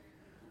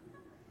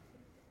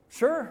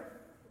 Sure.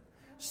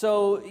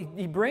 So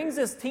he brings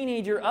this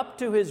teenager up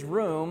to his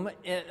room,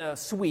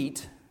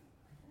 suite,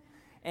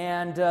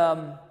 and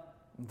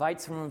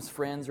invites some of his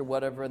friends or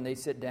whatever, and they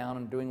sit down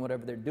and doing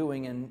whatever they're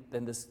doing, and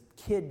then this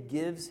kid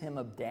gives him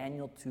a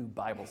Daniel 2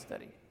 Bible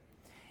study.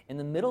 In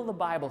the middle of the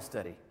Bible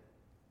study,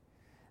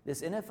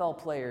 this NFL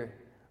player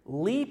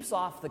leaps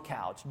off the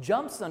couch,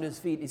 jumps on his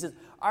feet. He says,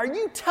 "Are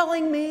you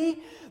telling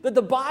me that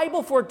the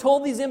Bible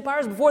foretold these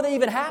empires before they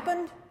even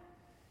happened?"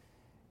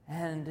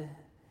 And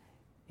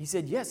he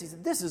said, "Yes." He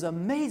said, "This is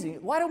amazing.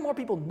 Why don't more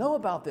people know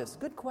about this?"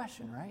 Good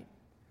question, right?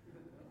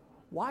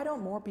 Why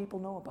don't more people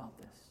know about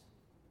this?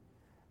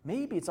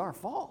 Maybe it's our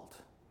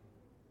fault.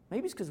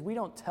 Maybe it's because we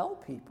don't tell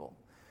people.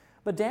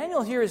 But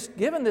Daniel here is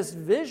given this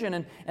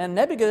vision, and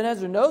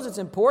Nebuchadnezzar knows it's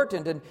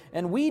important,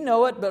 and we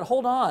know it, but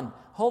hold on.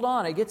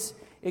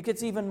 It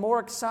gets even more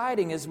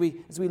exciting as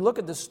we look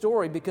at the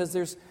story, because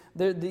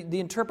the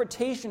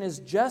interpretation is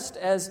just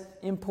as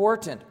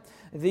important.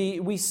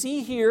 We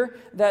see here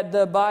that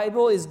the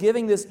Bible is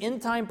giving this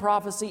end-time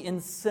prophecy in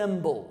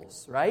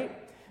symbols, right?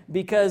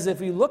 Because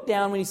if you look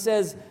down when he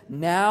says,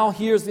 "Now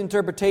here's the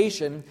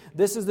interpretation,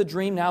 this is the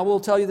dream, now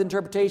we'll tell you the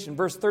interpretation."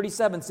 Verse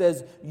 37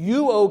 says,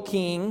 "You, O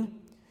king,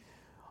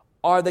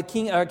 are the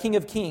king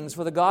of kings,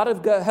 for the God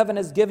of heaven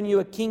has given you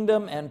a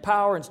kingdom and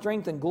power and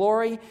strength and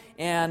glory."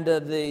 And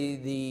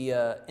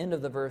the end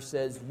of the verse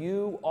says,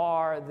 "You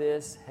are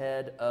this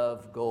head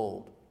of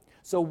gold."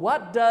 So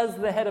what does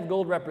the head of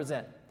gold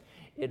represent?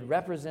 It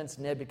represents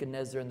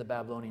Nebuchadnezzar and the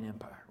Babylonian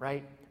Empire,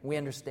 right? We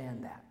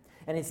understand that.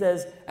 And he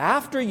says,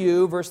 "After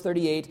you," verse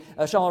 38,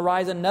 "shall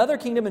arise another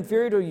kingdom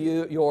inferior to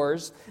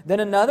yours,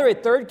 then another, a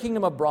third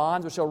kingdom of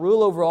bronze, which shall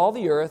rule over all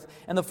the earth.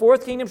 And the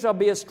fourth kingdom shall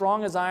be as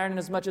strong as iron, and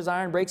as much as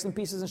iron breaks in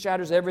pieces and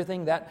shatters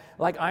everything that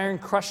like iron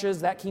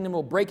crushes, that kingdom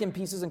will break in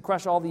pieces and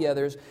crush all the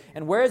others.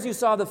 And whereas you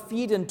saw the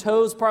feet and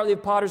toes partly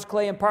of potter's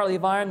clay and partly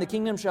of iron, the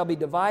kingdom shall be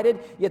divided,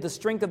 yet the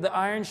strength of the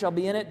iron shall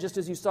be in it, just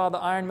as you saw the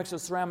iron mixed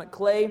with ceramic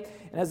clay.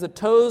 And as the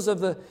toes of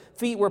the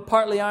feet were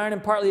partly iron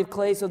and partly of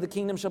clay, so the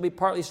kingdom shall be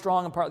partly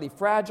strong and partly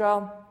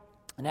fragile.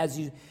 And as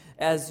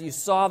you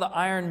saw the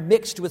iron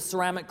mixed with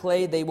ceramic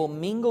clay, they will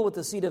mingle with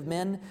the seed of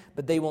men,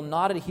 but they will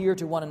not adhere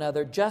to one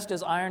another, just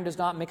as iron does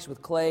not mix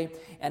with clay.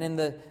 And in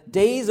the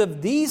days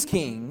of these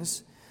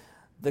kings,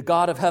 the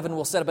God of heaven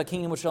will set up a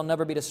kingdom which shall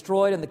never be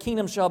destroyed, and the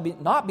kingdom shall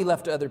not be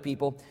left to other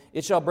people.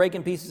 It shall break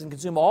in pieces and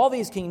consume all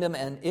these kingdoms,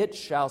 and it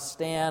shall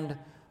stand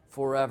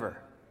forever."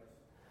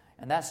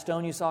 And that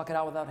stone you saw cut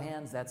out without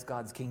hands, that's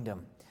God's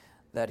kingdom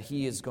that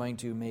he is going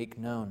to make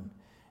known.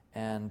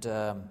 And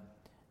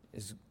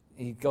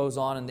he goes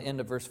on in the end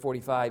of verse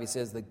 45, he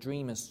says, "The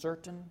dream is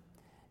certain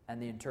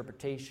and the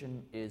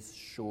interpretation is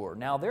sure."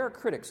 Now, there are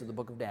critics of the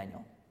book of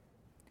Daniel.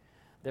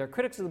 There are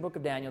critics of the book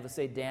of Daniel that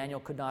say Daniel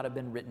could not have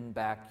been written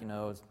back,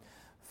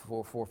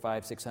 4,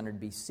 5, 600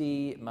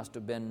 BC. It must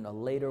have been a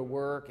later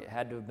work. It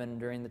had to have been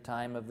during the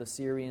time of the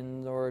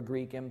Syrian or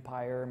Greek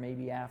Empire,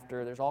 maybe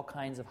after. There's all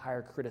kinds of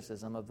higher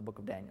criticism of the book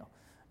of Daniel.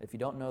 If you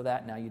don't know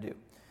that, now you do.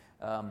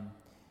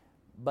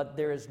 But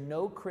there is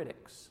no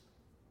critics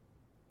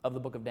of the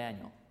book of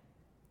Daniel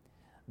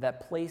that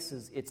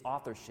places its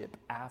authorship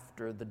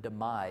after the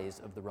demise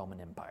of the Roman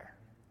Empire.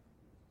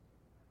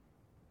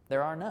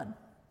 There are none.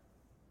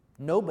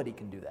 Nobody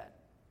can do that.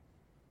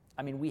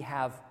 I mean, we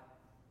have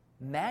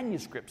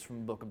manuscripts from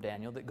the book of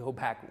Daniel that go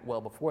back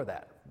well before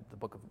that,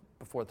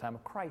 before the time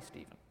of Christ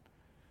even.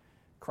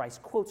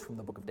 Christ quotes from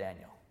the book of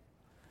Daniel.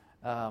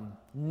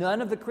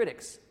 None of the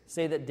critics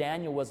say that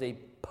Daniel was a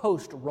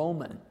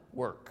post-Roman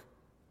work.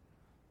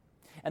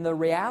 And the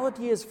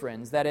reality is,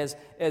 friends, that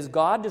as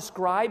God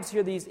describes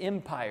here these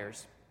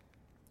empires,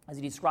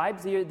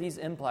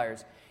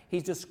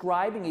 he's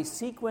describing a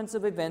sequence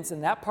of events in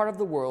that part of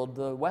the world.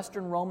 The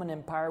Western Roman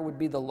Empire would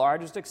be the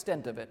largest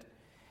extent of it.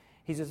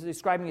 He's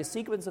describing a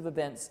sequence of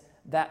events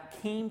that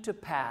came to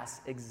pass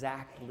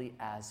exactly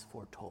as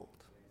foretold.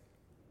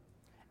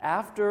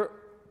 After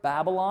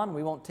Babylon,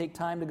 we won't take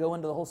time to go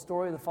into the whole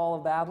story of the fall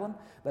of Babylon,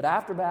 but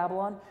after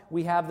Babylon,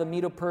 we have the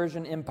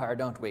Medo-Persian Empire,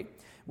 don't we?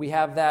 We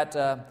have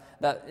the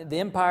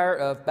empire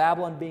of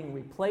Babylon being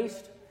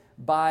replaced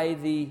by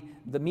the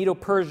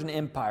Medo-Persian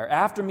Empire.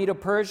 After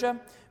Medo-Persia,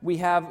 we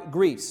have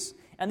Greece.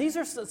 And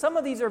some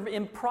of these are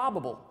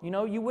improbable.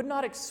 You would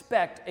not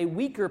expect a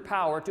weaker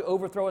power to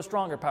overthrow a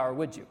stronger power,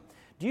 would you?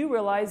 Do you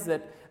realize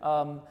that,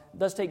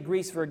 let's take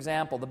Greece for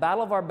example, the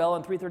Battle of Arbela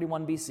in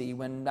 331 BC,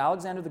 when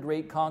Alexander the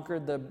Great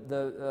conquered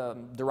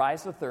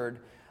Darius III,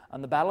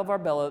 on the Battle of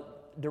Arbela,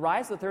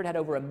 Darius III had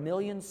over 1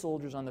 million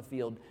soldiers on the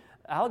field.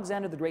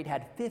 Alexander the Great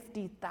had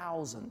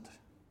 50,000.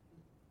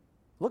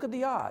 Look at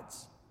the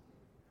odds.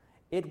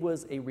 It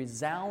was a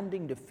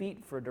resounding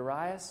defeat for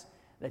Darius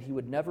that he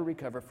would never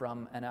recover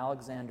from, and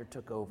Alexander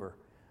took over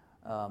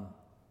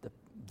the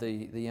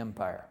the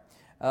empire.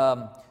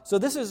 So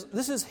this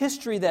is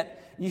history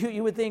that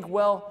you would think,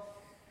 well,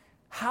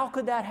 how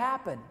could that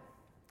happen?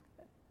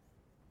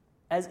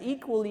 As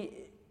equally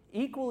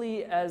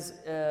as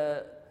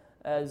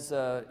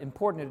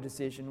important a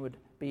decision would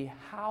be,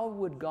 how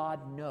would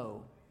God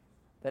know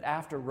that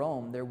after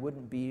Rome there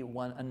wouldn't be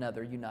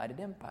another united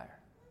empire?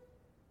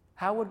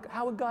 How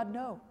would God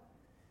know?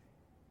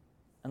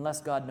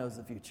 Unless God knows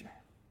the future.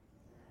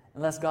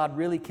 Unless God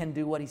really can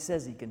do what He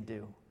says He can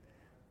do.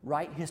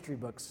 Write history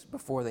books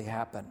before they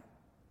happen.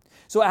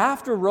 So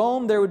after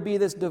Rome, there would be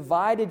this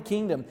divided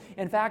kingdom.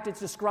 In fact, it's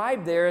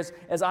described there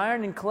as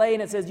iron and clay,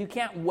 and it says you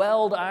can't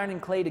weld iron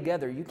and clay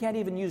together. You can't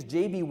even use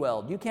JB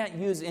Weld. You can't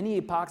use any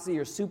epoxy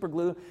or super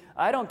glue.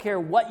 I don't care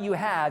what you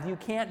have. You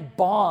can't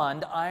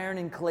bond iron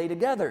and clay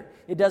together.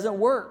 It doesn't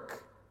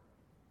work.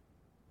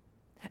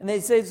 And they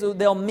say so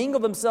they'll mingle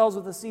themselves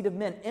with the seed of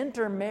men,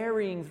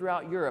 intermarrying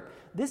throughout Europe.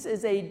 This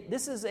is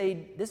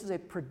a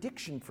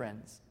prediction,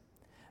 friends,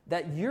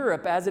 that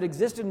Europe, as it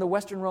existed in the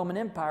Western Roman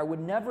Empire,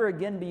 would never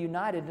again be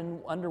united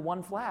under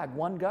one flag,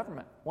 one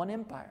government, one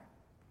empire.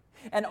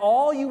 And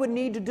all you would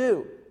need to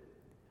do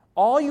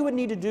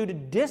to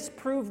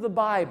disprove the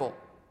Bible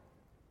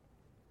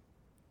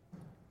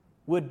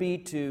would be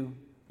to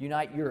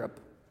unite Europe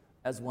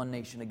as one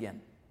nation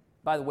again.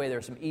 By the way, there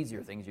are some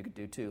easier things you could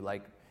do too,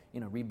 like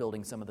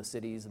rebuilding some of the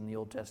cities in the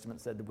Old Testament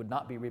said that would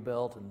not be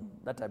rebuilt and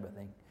that type of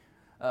thing.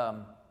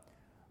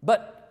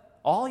 But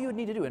all you would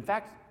need to do, in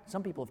fact,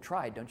 some people have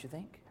tried, don't you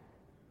think?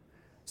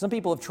 Some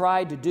people have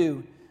tried to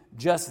do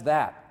just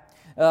that.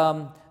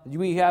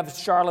 We have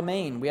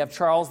Charlemagne, we have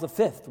Charles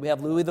V, we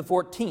have Louis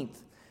XIV,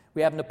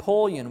 we have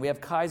Napoleon, we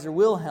have Kaiser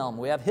Wilhelm,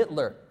 we have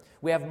Hitler.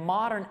 We have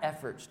modern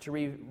efforts to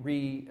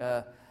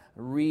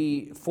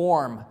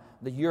reform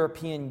the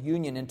European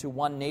Union into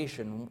one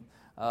nation,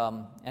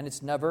 and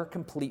it's never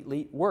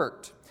completely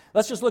worked.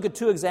 Let's just look at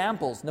two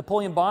examples.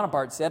 Napoleon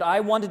Bonaparte said,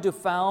 I wanted to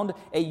found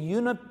a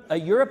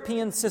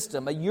European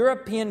system, a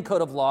European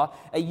code of law,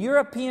 a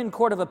European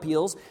court of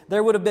appeals.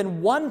 There would have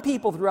been one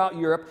people throughout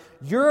Europe.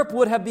 Europe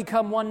would have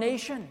become one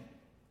nation.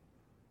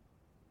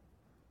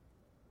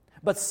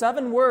 But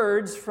 7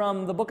 words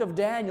from the book of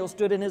Daniel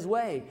stood in his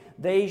way.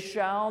 They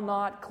shall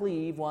not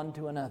cleave one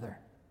to another.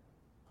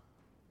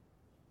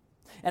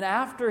 And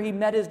after he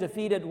met his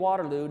defeat at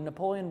Waterloo,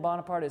 Napoleon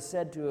Bonaparte is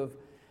said to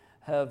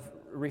have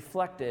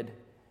reflected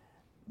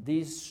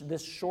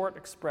this short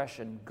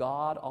expression,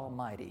 God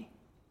Almighty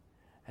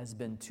has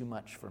been too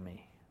much for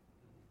me.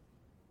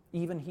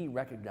 Even he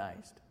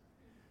recognized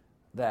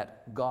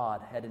that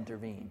God had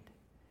intervened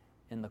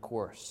in the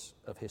course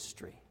of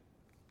history.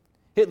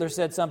 Hitler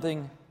said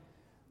something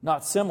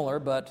not similar,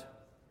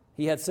 but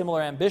he had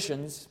similar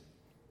ambitions.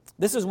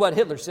 This is what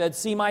Hitler said,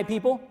 see my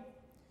people,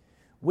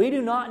 we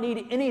do not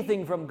need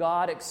anything from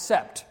God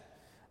except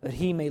that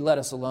He may let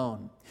us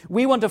alone.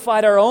 We want to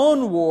fight our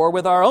own war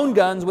with our own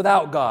guns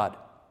without God.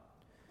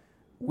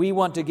 We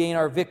want to gain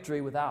our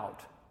victory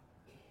without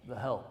the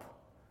help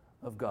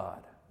of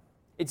God.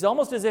 It's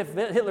almost as if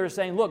Hitler is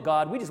saying, look,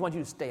 God, we just want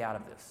you to stay out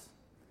of this.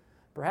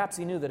 Perhaps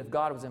he knew that if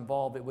God was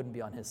involved, it wouldn't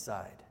be on his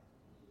side.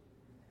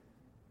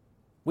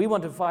 We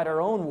want to fight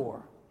our own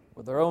war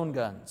with our own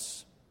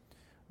guns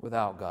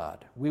without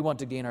God. We want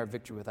to gain our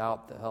victory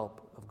without the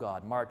help of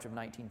God. March of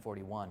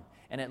 1941.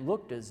 And it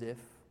looked as if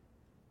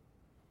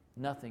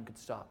nothing could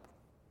stop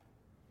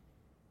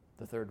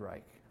the Third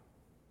Reich.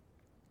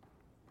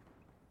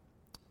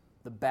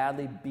 The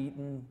badly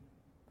beaten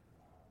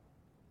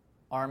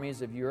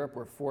armies of Europe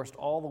were forced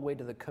all the way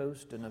to the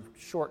coast in a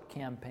short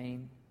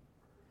campaign.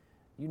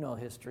 You know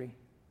history.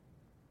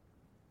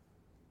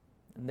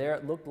 And there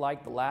it looked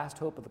like the last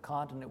hope of the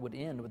continent would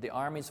end, with the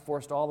armies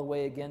forced all the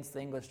way against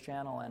the English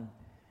Channel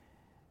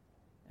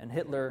and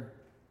Hitler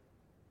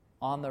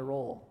on the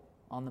roll,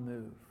 on the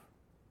move.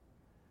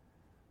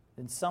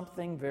 Then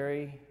something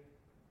very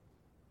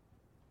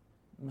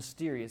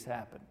mysterious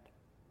happened.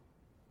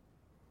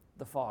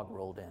 The fog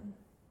rolled in.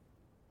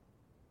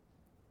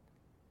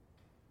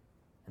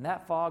 And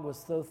that fog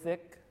was so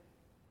thick,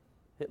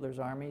 Hitler's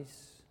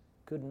armies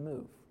couldn't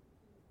move.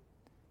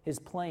 His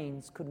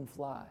planes couldn't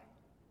fly.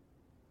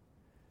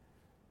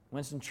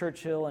 Winston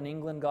Churchill in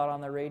England got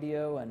on the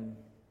radio, and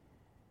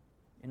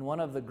in one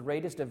of the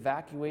greatest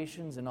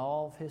evacuations in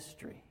all of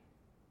history,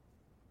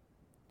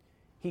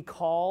 he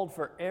called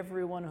for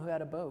everyone who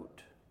had a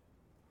boat,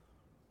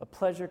 a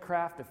pleasure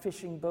craft, a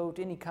fishing boat,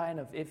 any kind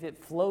of, if it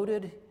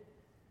floated,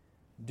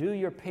 do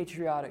your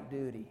patriotic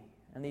duty.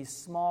 And these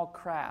small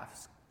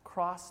crafts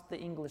crossed the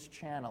English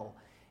Channel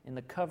in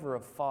the cover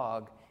of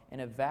fog and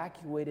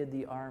evacuated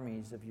the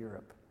armies of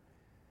Europe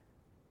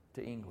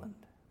to England.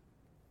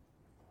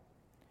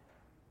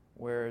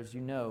 Whereas,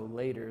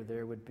 later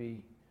there would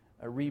be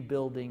a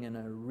rebuilding and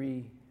a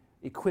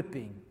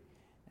re-equipping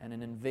and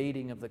an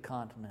invading of the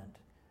continent,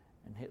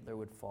 and Hitler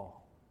would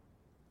fall.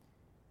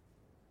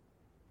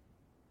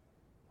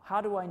 How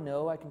do I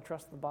know I can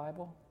trust the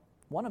Bible?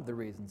 One of the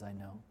reasons I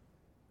know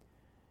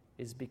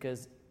is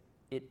because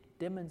it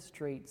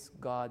demonstrates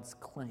God's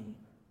claim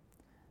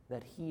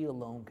that He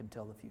alone can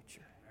tell the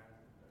future.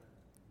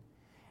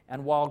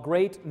 And while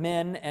great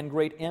men and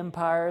great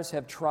empires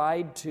have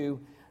tried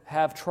to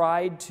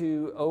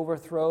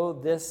overthrow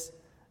this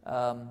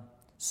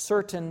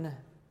certain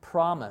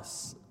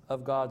promise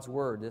of God's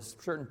Word, this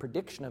certain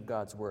prediction of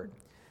God's Word,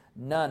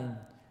 none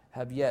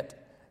have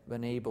yet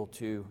been able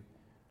to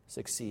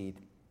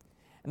succeed.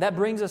 And that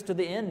brings us to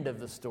the end of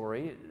the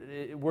story.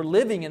 We're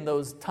living in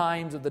those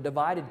times of the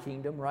divided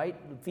kingdom, right?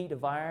 Feet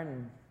of iron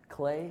and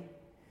clay.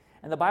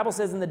 And the Bible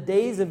says, in the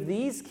days of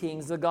these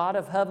kings, the God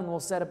of heaven will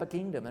set up a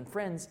kingdom. And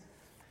friends,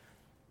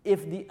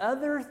 if the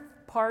other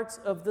parts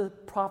of the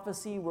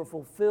prophecy were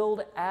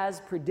fulfilled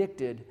as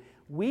predicted,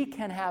 we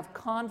can have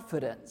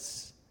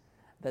confidence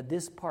that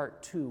this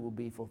part too will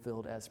be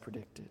fulfilled as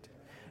predicted.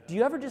 Do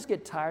you ever just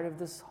get tired of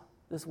this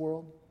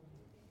world?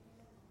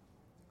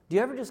 Do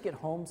you ever just get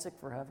homesick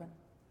for heaven?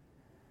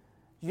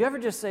 Do you ever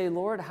just say,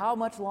 Lord, how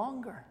much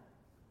longer?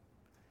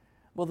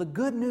 Well, the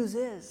good news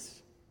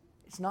is,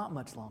 it's not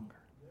much longer.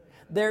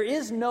 There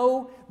is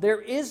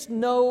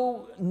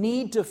no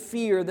need to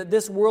fear that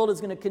this world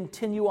is going to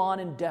continue on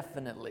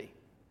indefinitely.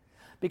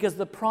 Because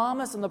the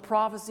promise and the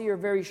prophecy are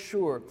very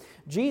sure.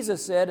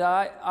 Jesus said,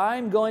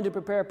 I'm going to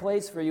prepare a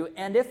place for you,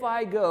 and if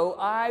I go,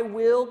 I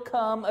will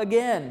come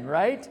again,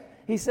 right?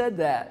 He said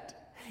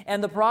that.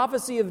 And the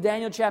prophecy of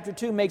Daniel chapter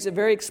 2 makes it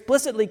very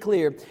explicitly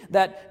clear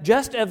that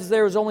just as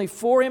there was only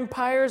 4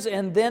 empires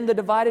and then the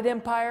divided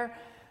empire,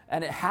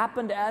 and it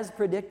happened as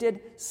predicted,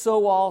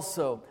 so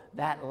also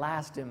that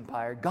last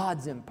empire,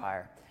 God's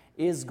empire,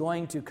 is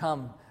going to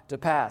come to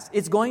pass.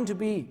 It's going to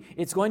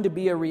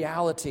be a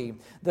reality.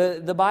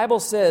 The Bible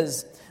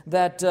says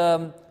that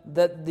in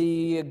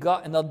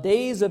the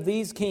days of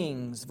these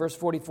kings, verse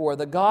 44,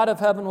 the God of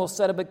heaven will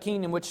set up a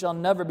kingdom which shall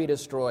never be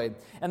destroyed,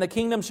 and the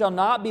kingdom shall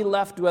not be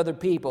left to other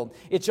people.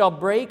 It shall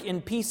break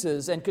in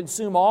pieces and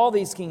consume all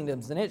these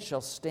kingdoms, and it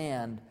shall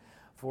stand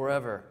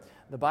forever.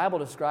 The Bible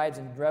describes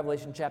in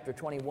Revelation chapter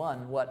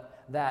 21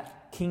 what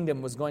that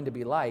kingdom was going to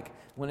be like.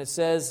 When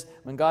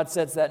God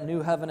sets that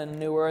new heaven and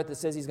new earth, it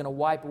says He's going to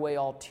wipe away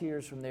all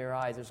tears from their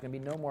eyes. There's going to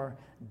be no more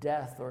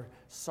death or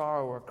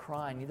sorrow or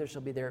crying. Neither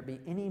shall there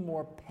be any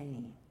more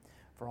pain.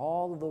 For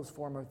all of those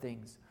former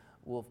things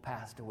will have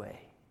passed away.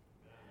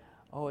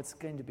 Oh, it's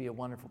going to be a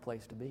wonderful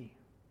place to be.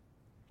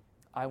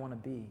 I want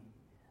to be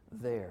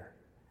there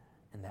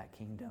in that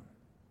kingdom.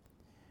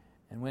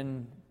 And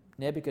when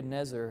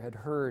Nebuchadnezzar had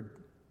heard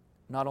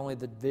not only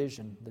the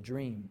vision, the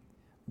dream,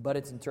 but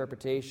its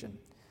interpretation,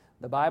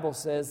 the Bible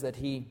says that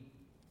he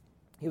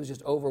was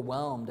just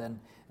overwhelmed. And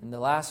in the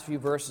last few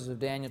verses of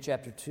Daniel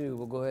chapter 2,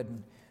 we'll go ahead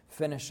and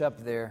finish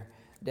up there.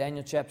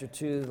 Daniel chapter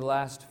 2, the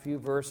last few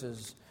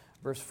verses,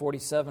 verse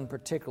 47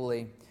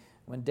 particularly,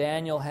 when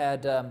Daniel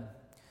had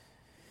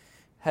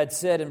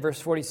said in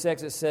verse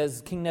 46, it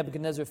says, King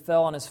Nebuchadnezzar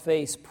fell on his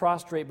face,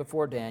 prostrate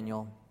before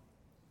Daniel,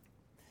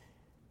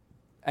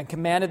 and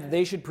commanded that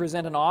they should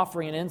present an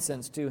offering and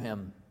incense to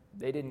him.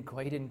 He didn't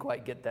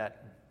quite get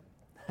that.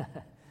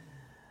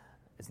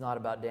 It's not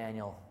about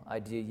Daniel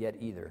idea yet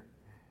either.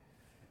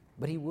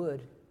 But he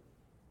would.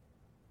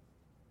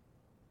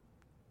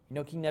 You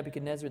know, King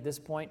Nebuchadnezzar at this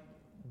point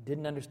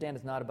didn't understand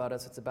it's not about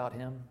us, it's about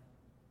him.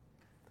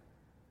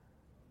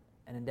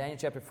 And in Daniel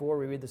chapter 4,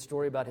 we read the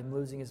story about him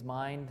losing his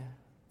mind,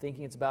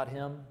 thinking it's about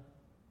him.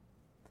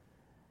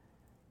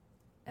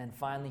 And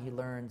finally he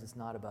learns it's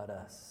not about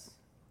us.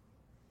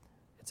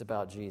 It's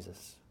about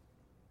Jesus.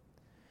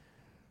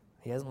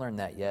 He hasn't learned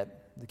that yet.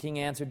 The king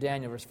answered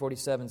Daniel, verse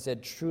 47,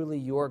 said, Truly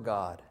your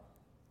God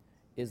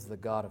is the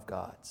God of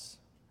gods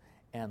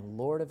and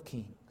Lord of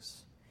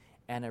kings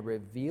and a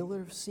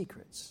revealer of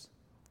secrets,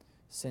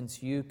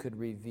 since you could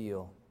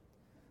reveal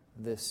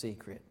this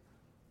secret.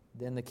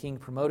 Then the king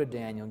promoted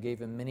Daniel and gave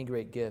him many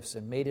great gifts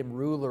and made him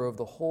ruler over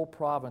the whole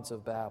province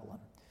of Babylon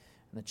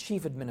and the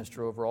chief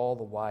administrator over all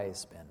the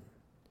wise men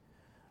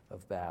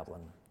of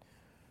Babylon.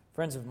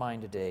 Friends of mine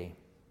today,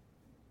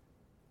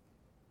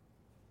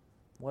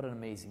 what an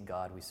amazing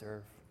God we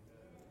serve.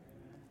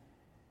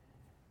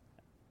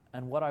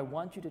 And what I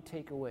want you to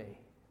take away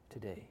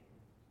today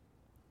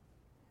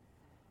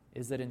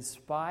is that in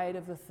spite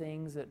of the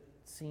things that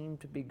seem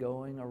to be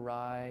going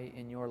awry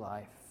in your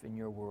life, in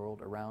your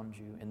world, around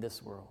you, in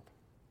this world,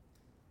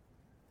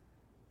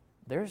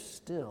 there's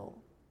still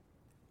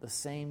the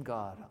same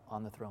God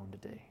on the throne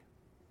today.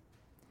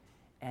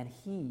 And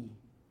He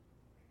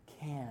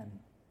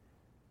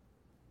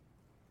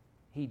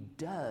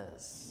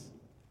does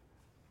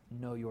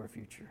know your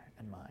future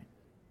and mine.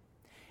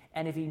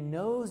 And if He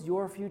knows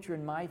your future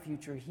and my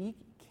future, He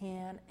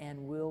can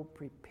and will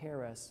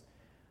prepare us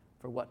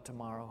for what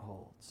tomorrow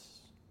holds.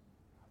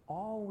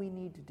 All we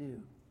need to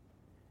do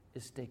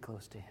is stay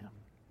close to Him.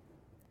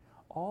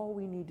 All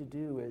we need to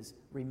do is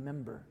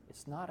remember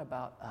it's not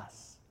about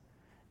us,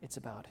 it's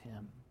about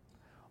Him.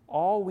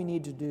 All we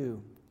need to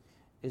do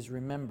is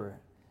remember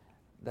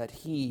that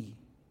He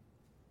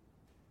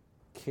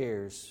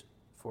cares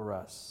for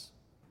us.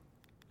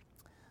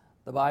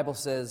 The Bible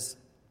says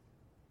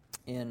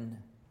in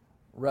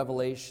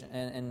Revelation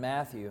and in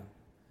Matthew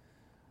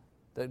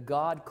that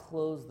God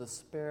clothes the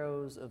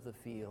sparrows of the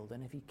field,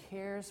 and if He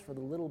cares for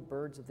the little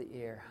birds of the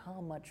air,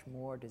 how much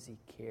more does He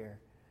care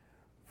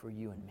for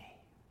you and me?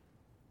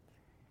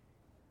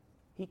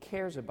 He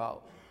cares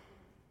about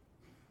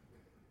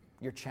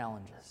your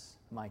challenges,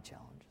 my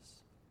challenges.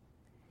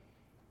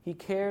 He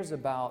cares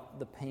about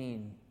the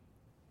pain,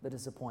 the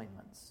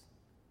disappointments.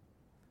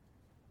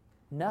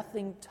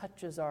 Nothing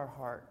touches our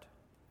heart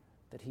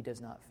that He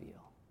does not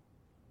feel.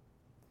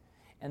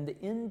 And the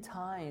end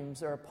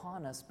times are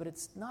upon us, but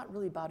it's not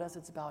really about us,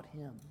 it's about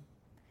Him.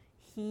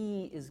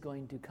 He is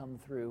going to come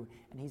through,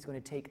 and He's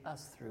going to take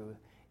us through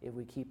if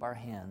we keep our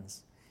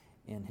hands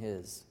in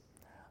His.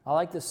 I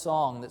like this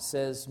song that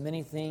says,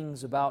 many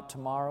things about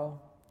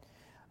tomorrow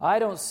I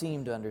don't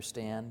seem to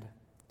understand,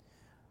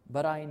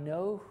 but I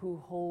know who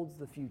holds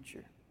the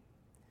future,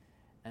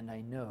 and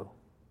I know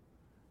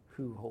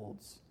who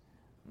holds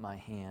my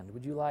hand.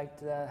 Would you like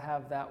to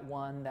have that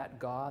one, that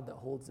God that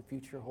holds the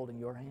future, holding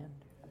your hand?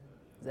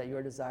 Is that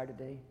your desire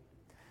today?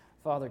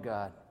 Father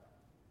God,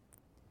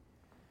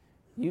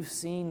 You've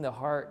seen the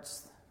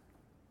hearts,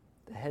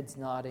 the heads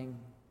nodding.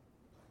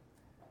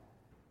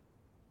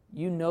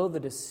 You know the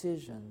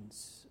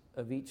decisions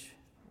of each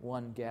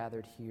one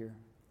gathered here.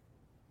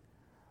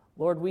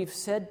 Lord, we've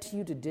said to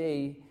You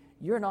today,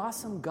 You're an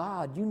awesome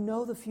God. You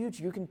know the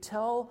future. You can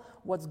tell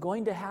what's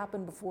going to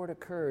happen before it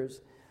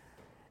occurs.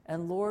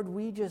 And Lord,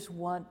 we just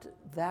want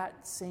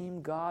that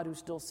same God who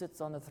still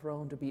sits on the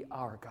throne to be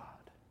our God.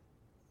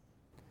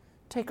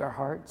 Take our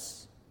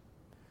hearts,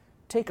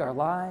 take our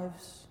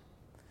lives,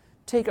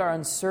 take our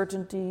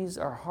uncertainties,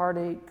 our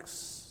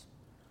heartaches,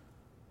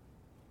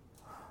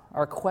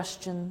 our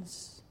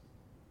questions,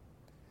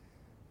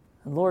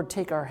 and Lord,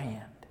 take our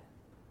hand.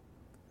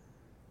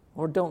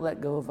 Lord, don't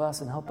let go of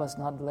us and help us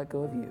not to let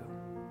go of You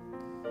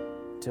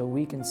till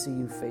we can see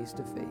You face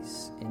to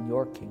face in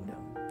Your kingdom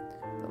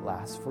that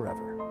lasts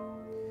forever.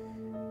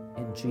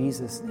 In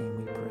Jesus' name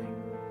we pray.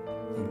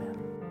 Amen.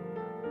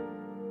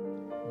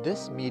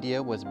 This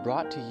media was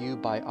brought to you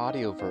by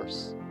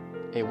Audioverse,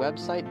 a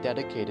website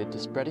dedicated to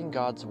spreading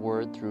God's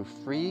Word through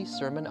free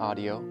sermon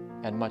audio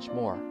and much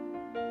more.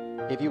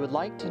 If you would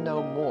like to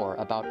know more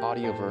about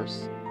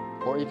Audioverse,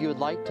 or if you would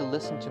like to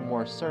listen to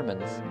more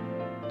sermons,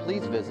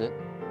 please visit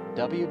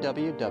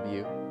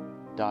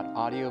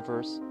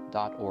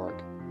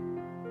www.audioverse.org.